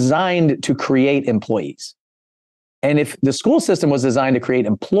was designed to create employees. And if the school system was designed to create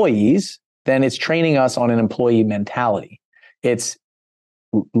employees, then it's training us on an employee mentality. It's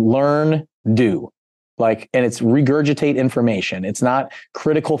learn, do. And it's regurgitate information. It's not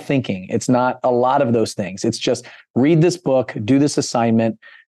critical thinking. It's not a lot of those things. It's just read this book, do this assignment,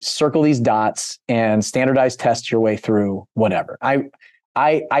 circle these dots, and standardized test your way through whatever.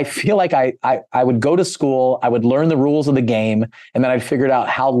 I feel like I would go to school, I would learn the rules of the game, and then I'd figure out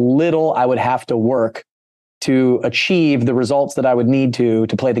how little I would have to work to achieve the results that I would need to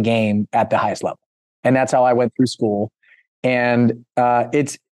play the game at the highest level. And that's how I went through school. And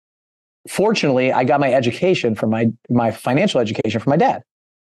fortunately, I got my education from my financial education from my dad.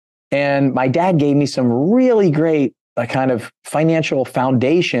 And my dad gave me some really great kind of financial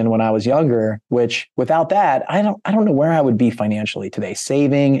foundation when I was younger, which without that, I don't know where I would be financially today,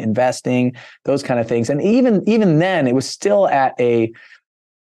 saving, investing, those kind of things. And even then, it was still at a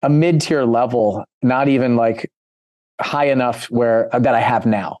mid-tier level, not even like high enough that I have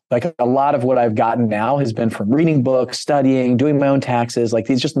now. Like a lot of what I've gotten now has been from reading books, studying, doing my own taxes, like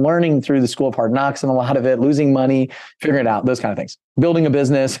these, just learning through the school of hard knocks, and a lot of it, losing money, figuring it out, those kind of things, building a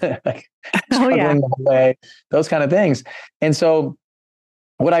business, struggling the whole way, those kind of things. And so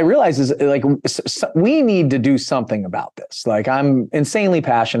what I realize is we need to do something about this. Like I'm insanely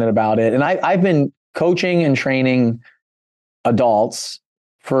passionate about it. And I've been coaching and training adults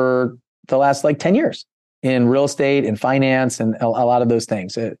for the last 10 years. In real estate and finance and a lot of those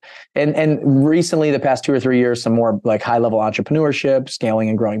things. And recently, the past 2 or 3 years, some more high level entrepreneurship, scaling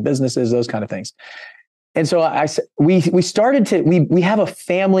and growing businesses, those kind of things. And so we have a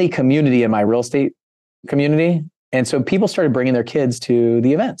family community in my real estate community. And so people started bringing their kids to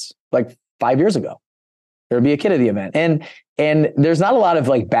the events 5 years ago. There would be a kid at the event. And there's not a lot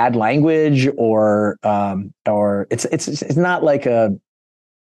of bad language or it's not like a,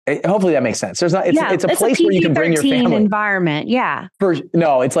 hopefully that makes sense. There's not. It's a place where you can bring your family. Environment, yeah.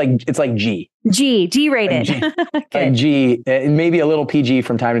 No, it's like G. G rated. G, and maybe a little PG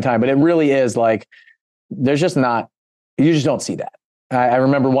from time to time, but it really is there's just not. You just don't see that. I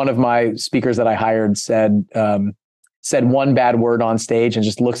remember one of my speakers that I hired said one bad word on stage and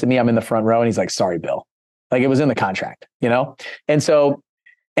just looks at me. I'm in the front row, and he's like, "Sorry, Bill." It was in the contract, And so.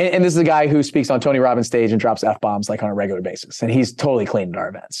 And this is a guy who speaks on Tony Robbins' stage and drops F-bombs on a regular basis. And he's totally clean at our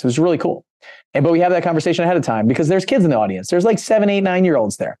events. It was really cool. But we have that conversation ahead of time because there's kids in the audience. There's like 7, 8,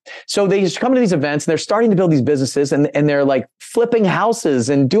 9-year-olds there. So they just come to these events and they're starting to build these businesses and they're like flipping houses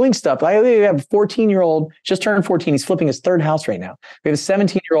and doing stuff. I have a 14-year-old, just turned 14. He's flipping his third house right now. We have a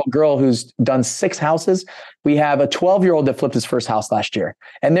 17-year-old girl who's done 6 houses. We have a 12-year-old that flipped his first house last year.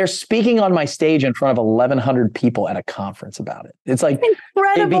 And they're speaking on my stage in front of 1,100 people at a conference about it. It's like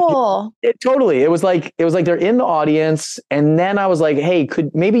incredible. Totally. It was like they're in the audience. And then I was like, hey,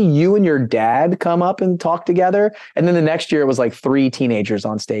 could maybe you and your dad come up and talk together? And then the next year it was like 3 teenagers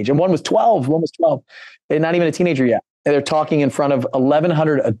on stage. And one was 12. And not even a teenager yet. And they're talking in front of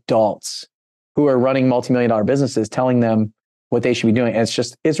 1,100 adults who are running multi-million-dollar businesses, telling them what they should be doing. And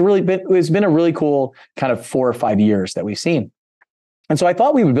it's been a really cool kind of 4 or 5 years that we've seen. And so I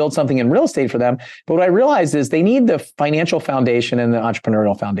thought we would build something in real estate for them. But what I realized is they need the financial foundation and the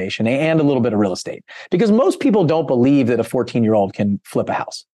entrepreneurial foundation and a little bit of real estate, because most people don't believe that a 14-year-old can flip a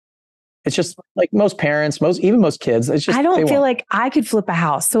house. It's just like most parents, even most kids. It's just, I don't feel like I could flip a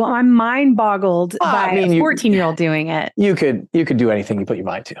house. So I'm mind boggled by a 14-year-old doing it. You could do anything you put your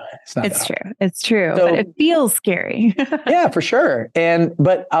mind to. It's true. It's true. So, but it feels scary. Yeah, for sure.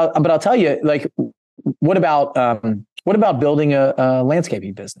 But I'll tell you, like, what about building a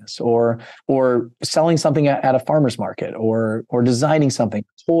landscaping business or selling something at a farmer's market or designing something,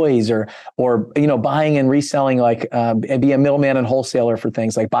 toys or buying and reselling, like be a middleman and wholesaler for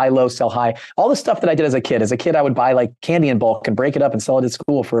things like buy low, sell high, all the stuff that I did as a kid. As a kid, I would buy like candy in bulk and break it up and sell it at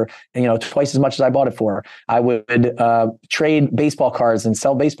school for, twice as much as I bought it for. I would trade baseball cards and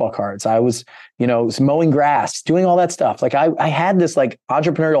sell baseball cards. I was, mowing grass, doing all that stuff. Like I had this like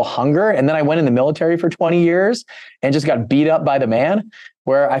entrepreneurial hunger. And then I went in the military for 20 years and just got beat up by the man,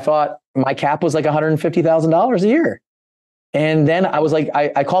 where I thought my cap was like $150,000 a year. And then I was like,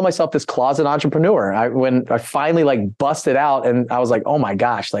 I call myself this closet entrepreneur. When I finally like busted out and I was like, oh my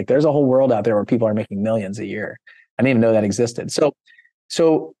gosh, like there's a whole world out there where people are making millions a year. I didn't even know that existed.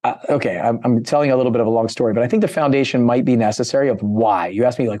 Okay, I'm telling a little bit of a long story, but I think the foundation might be necessary of why. You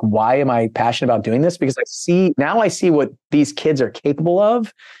asked me like, why am I passionate about doing this? Because I see what these kids are capable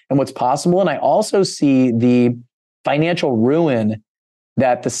of and what's possible. And I also see the financial ruin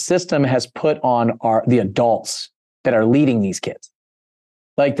that the system has put on the adults that are leading these kids.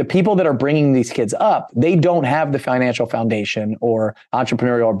 Like the people that are bringing these kids up, they don't have the financial foundation or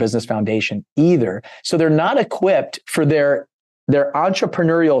entrepreneurial or business foundation either. So they're not equipped for their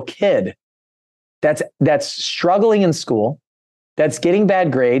entrepreneurial kid that's struggling in school, that's getting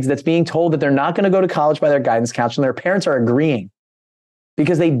bad grades, that's being told that they're not going to go to college by their guidance counselor, and their parents are agreeing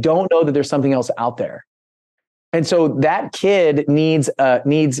because they don't know that there's something else out there. And so that kid needs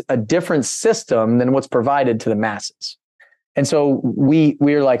a different system than what's provided to the masses. And so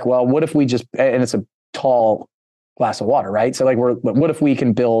we're like, well, what if we just, and it's a tall glass of water, right? So like, what if we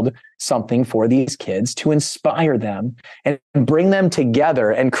can build something for these kids to inspire them and bring them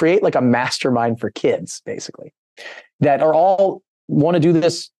together and create like a mastermind for kids, basically, that are all want to do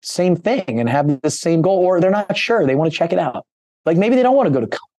this same thing and have the same goal, or they're not sure. They want to check it out. Like maybe they don't want to go to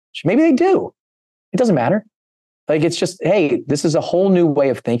college. Maybe they do. It doesn't matter. Like, it's just, hey, this is a whole new way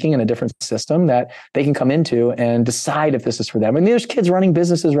of thinking and a different system that they can come into and decide if this is for them. And there's kids running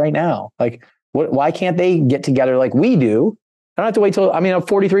businesses right now. Like, why can't they get together like we do? I don't have to wait till, I'm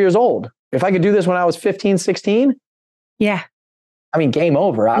 43 years old. If I could do this when I was 15, 16. Yeah. Game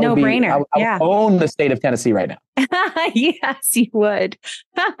over. I would own the state of Tennessee right now. Yes, you would.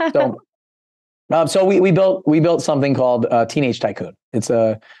 So we built something called Teenage Tycoon.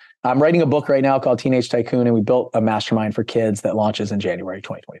 I'm writing a book right now called Teenage Tycoon, and we built a mastermind for kids that launches in January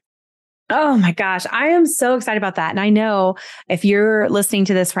 2020. Oh my gosh. I am so excited about that. And I know if you're listening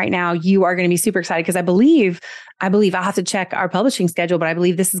to this right now, you are going to be super excited because I believe I'll have to check our publishing schedule, but I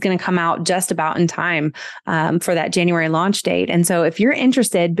believe this is going to come out just about in time for that January launch date. And so if you're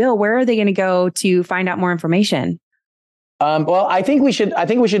interested, Bill, where are they going to go to find out more information? Well, I think we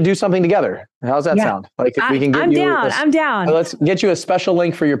should do something together. How's that sound? Like if we can get I'm down. Let's get you a special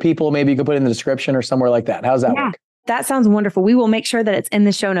link for your people. Maybe you can put it in the description or somewhere like that. How's that work? That sounds wonderful. We will make sure that it's in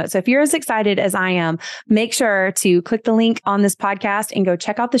the show notes. So if you're as excited as I am, make sure to click the link on this podcast and go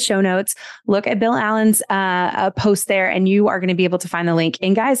check out the show notes. Look at Bill Allen's post there, and you are going to be able to find the link.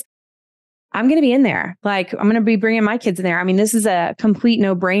 And guys, I'm going to be in there. Like, I'm going to be bringing my kids in there. This is a complete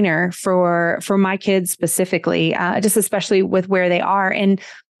no-brainer for my kids specifically, just especially with where they are. And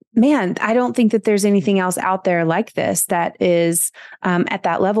man, I don't think that there's anything else out there like this that is at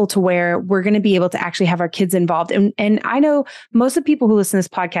that level to where we're going to be able to actually have our kids involved. And I know most of the people who listen to this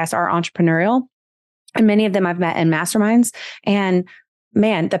podcast are entrepreneurial, and many of them I've met in masterminds. And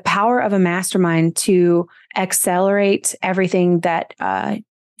man, the power of a mastermind to accelerate everything that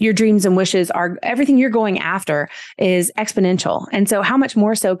your dreams and wishes are everything you're going after is exponential. And so how much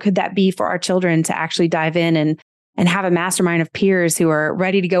more so could that be for our children to actually dive in and have a mastermind of peers who are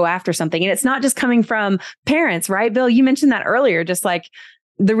ready to go after something? And it's not just coming from parents, right? Bill, you mentioned that earlier, just like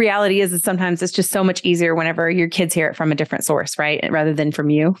the reality is that sometimes it's just so much easier whenever your kids hear it from a different source, right? Rather than from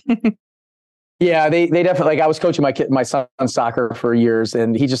you. Yeah, they definitely, like I was coaching my son's soccer for years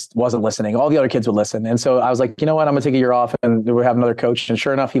and he just wasn't listening. All the other kids would listen. And so I was like, you know what, I'm gonna take a year off and we'll have another coach. And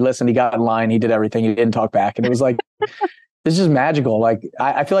sure enough, he listened, he got in line, he did everything, he didn't talk back. And it was like, it's just magical. Like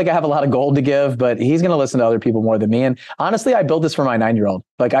I feel like I have a lot of gold to give, but he's going to listen to other people more than me. And honestly, I built this for my 9-year-old.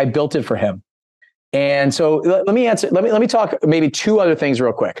 Like I built it for him. And so let me talk maybe two other things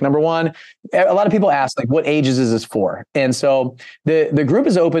real quick. Number one, a lot of people ask like, what ages is this for? And so the group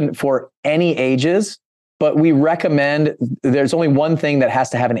is open for any ages, but we recommend there's only one thing that has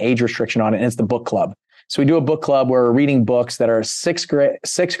to have an age restriction on it. And it's the book club. So we do a book club where we're reading books that are sixth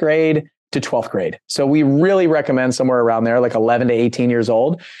grade to 12th grade. So we really recommend somewhere around there, like 11 to 18 years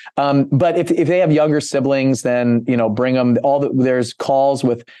old. But if they have younger siblings, then, bring them there's calls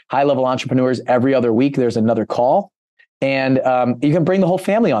with high-level entrepreneurs every other week. There's another call. And you can bring the whole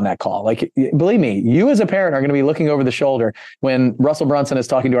family on that call. Like, believe me, you as a parent are going to be looking over the shoulder when Russell Brunson is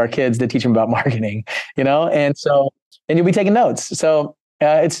talking to our kids to teach them about marketing, and you'll be taking notes. So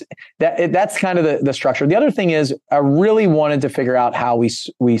that's kind of the structure. The other thing is I really wanted to figure out how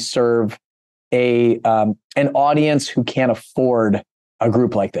we serve an audience who can't afford a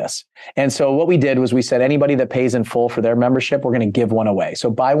group like this. And so what we did was we said anybody that pays in full for their membership, we're going to give one away. So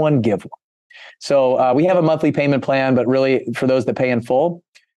buy one, give one. So we have a monthly payment plan, but really for those that pay in full,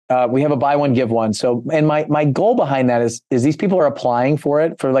 we have a buy one, give one. So, and my goal behind that is these people are applying for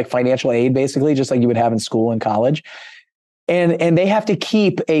it for like financial aid, basically, just like you would have in school and college. And they have to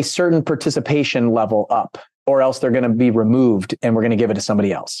keep a certain participation level up or else they're going to be removed and we're going to give it to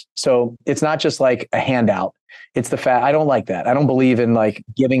somebody else. So it's not just like a handout. It's the fact I don't like that. I don't believe in like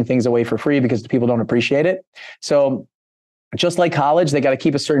giving things away for free because people don't appreciate it. So just like college, they got to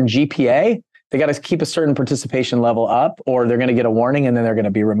keep a certain GPA. They got to keep a certain participation level up or they're going to get a warning and then they're going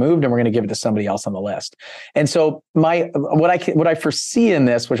to be removed and we're going to give it to somebody else on the list. And so what I foresee in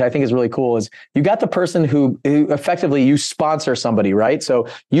this, which I think is really cool, is you got the person who effectively you sponsor somebody, right? So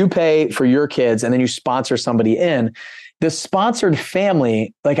you pay for your kids and then you sponsor somebody in. The sponsored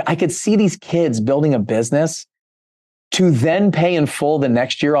family, like I could see these kids building a business to then pay in full the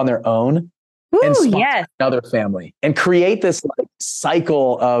next year on their own. Ooh, and sponsor yes. another family and create this like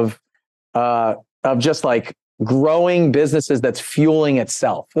cycle of just like growing businesses that's fueling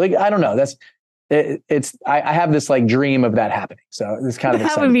itself. Like, I don't know. I have this like dream of that happening. So it's kind of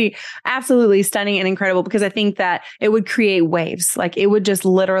exciting. That would be absolutely stunning and incredible because I think that it would create waves. Like it would just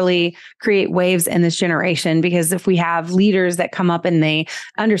literally create waves in this generation because if we have leaders that come up and they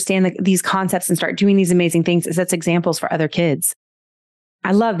understand these concepts and start doing these amazing things, it sets examples for other kids.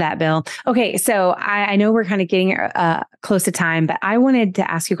 I love that, Bill. Okay, so I know we're kind of getting close to time, but I wanted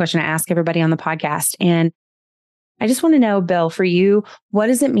to ask you a question I ask everybody on the podcast. And I just want to know, Bill, for you, what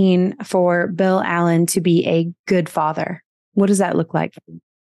does it mean for Bill Allen to be a good father? What does that look like?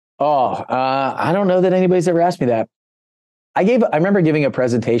 I don't know that anybody's ever asked me that. I remember giving a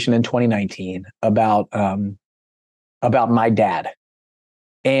presentation in 2019 about my dad.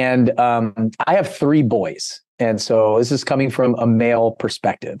 And I have 3 boys. And so this is coming from a male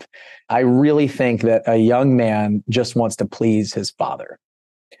perspective. I really think that a young man just wants to please his father.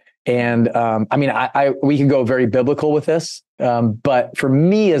 And we can go very biblical with this. But for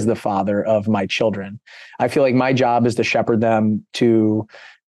me as the father of my children, I feel like my job is to shepherd them to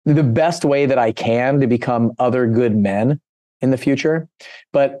the best way that I can to become other good men in the future.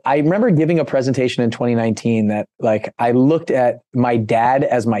 But I remember giving a presentation in 2019 that like I looked at my dad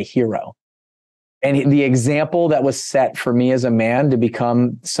as my hero. And the example that was set for me as a man to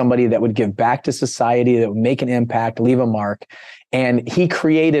become somebody that would give back to society, that would make an impact, leave a mark. And he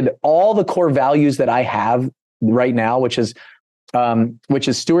created all the core values that I have right now, which is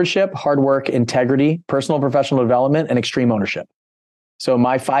stewardship, hard work, integrity, personal and professional development, and extreme ownership. So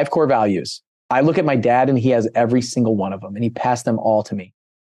my 5 core values, I look at my dad and he has every single one of them and he passed them all to me.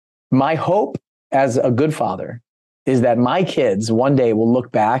 My hope as a good father is that my kids one day will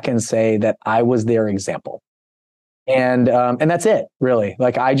look back and say that I was their example. And that's it, really.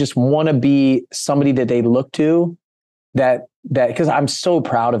 Like, I just want to be somebody that they look to that because I'm so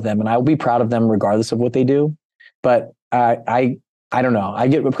proud of them and I'll be proud of them regardless of what they do. But I don't know. I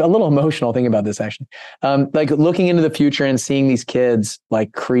get a little emotional thinking about this, actually. Like looking into the future and seeing these kids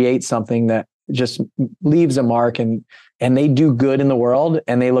like create something that just leaves a mark and they do good in the world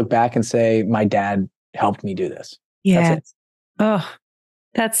and they look back and say, my dad helped me do this. Yeah. Oh,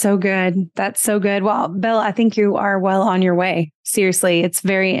 That's so good. That's so good. Well, Bill, I think you are well on your way. Seriously, it's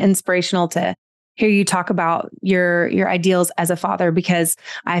very inspirational to hear you talk about your ideals as a father, because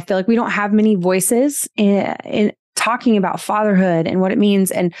I feel like we don't have many voices in talking about fatherhood and what it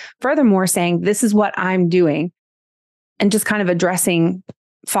means. And furthermore, saying, this is what I'm doing, and just kind of addressing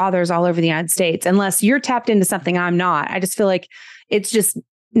fathers all over the United States. Unless you're tapped into something I'm not, I just feel like it's just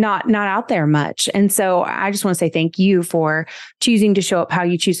not out there much. And so I just want to say thank you for choosing to show up how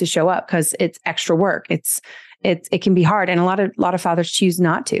you choose to show up, because it's extra work. It can be hard. And a lot of fathers choose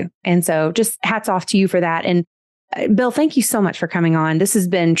not to. And so just hats off to you for that. And Bill, thank you so much for coming on. This has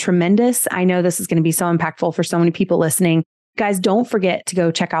been tremendous. I know this is going to be so impactful for so many people listening. Guys, don't forget to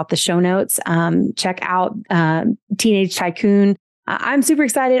go check out the show notes. Check out Teenage Tycoon. I'm super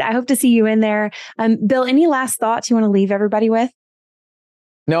excited. I hope to see you in there. Bill, any last thoughts you want to leave everybody with?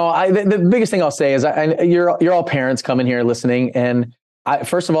 No, the biggest thing I'll say is you're all parents coming here listening. And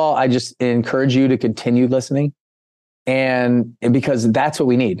first of all, I just encourage you to continue listening. And because that's what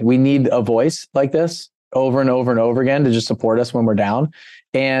we need. We need a voice like this over and over and over again to just support us when we're down,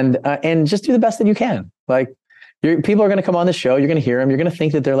 and just do the best that you can. Like, people are going to come on the show. You're going to hear them. You're going to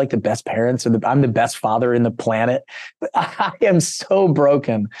think that they're like the best parents, or I'm the best father in the planet. But I am so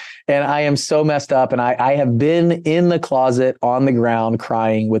broken, and I am so messed up. And I have been in the closet on the ground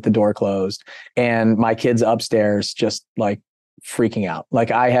crying with the door closed, and my kids upstairs just like freaking out.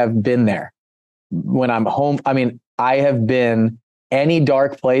 Like, I have been there when I'm home. I mean, I have been any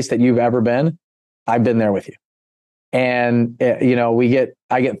dark place that you've ever been. I've been there with you. And,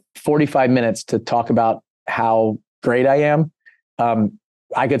 I get 45 minutes to talk about how great I am.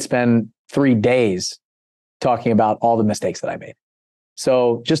 I could spend 3 days talking about all the mistakes that I made.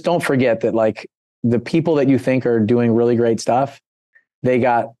 So just don't forget that, like, the people that you think are doing really great stuff, they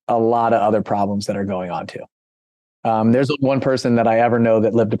got a lot of other problems that are going on too. There's one person that I ever know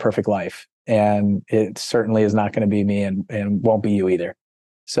that lived a perfect life, and it certainly is not going to be me, and won't be you either.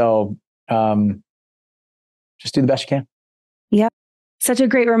 So just do the best you can. Yep. Such a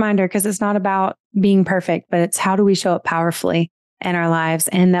great reminder, because it's not about being perfect, but it's how do we show up powerfully in our lives,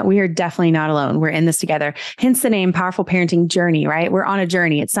 and that we are definitely not alone. We're in this together. Hence the name Powerful Parenting Journey, right? We're on a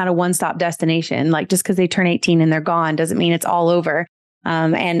journey. It's not a one-stop destination. Like, just because they turn 18 and they're gone doesn't mean it's all over.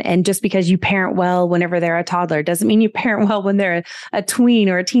 And just because you parent well whenever they're a toddler doesn't mean you parent well when they're a tween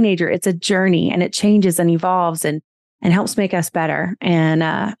or a teenager. It's a journey, and it changes and evolves and helps make us better. And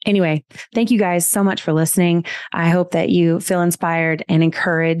anyway, thank you guys so much for listening. I hope that you feel inspired and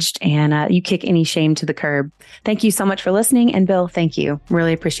encouraged, and you kick any shame to the curb. Thank you so much for listening. And Bill, thank you.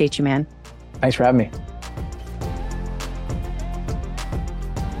 Really appreciate you, man. Thanks for having me.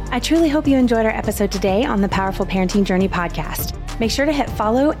 I truly hope you enjoyed our episode today on the Powerful Parenting Journey podcast. Make sure to hit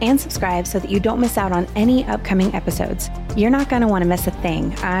follow and subscribe so that you don't miss out on any upcoming episodes. You're not going to want to miss a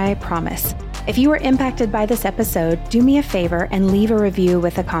thing, I promise. If you were impacted by this episode, do me a favor and leave a review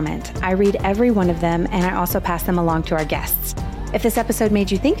with a comment. I read every one of them, and I also pass them along to our guests. If this episode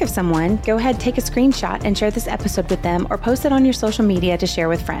made you think of someone, go ahead, take a screenshot and share this episode with them, or post it on your social media to share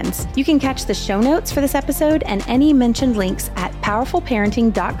with friends. You can catch the show notes for this episode and any mentioned links at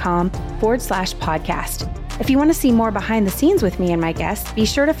powerfulparenting.com/podcast. If you want to see more behind the scenes with me and my guests, be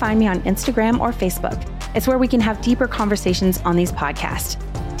sure to find me on Instagram or Facebook. It's where we can have deeper conversations on these podcasts.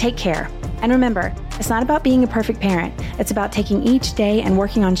 Take care. And remember, it's not about being a perfect parent. It's about taking each day and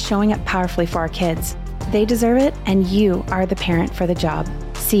working on showing up powerfully for our kids. They deserve it, and you are the parent for the job.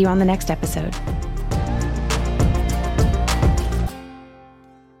 See you on the next episode.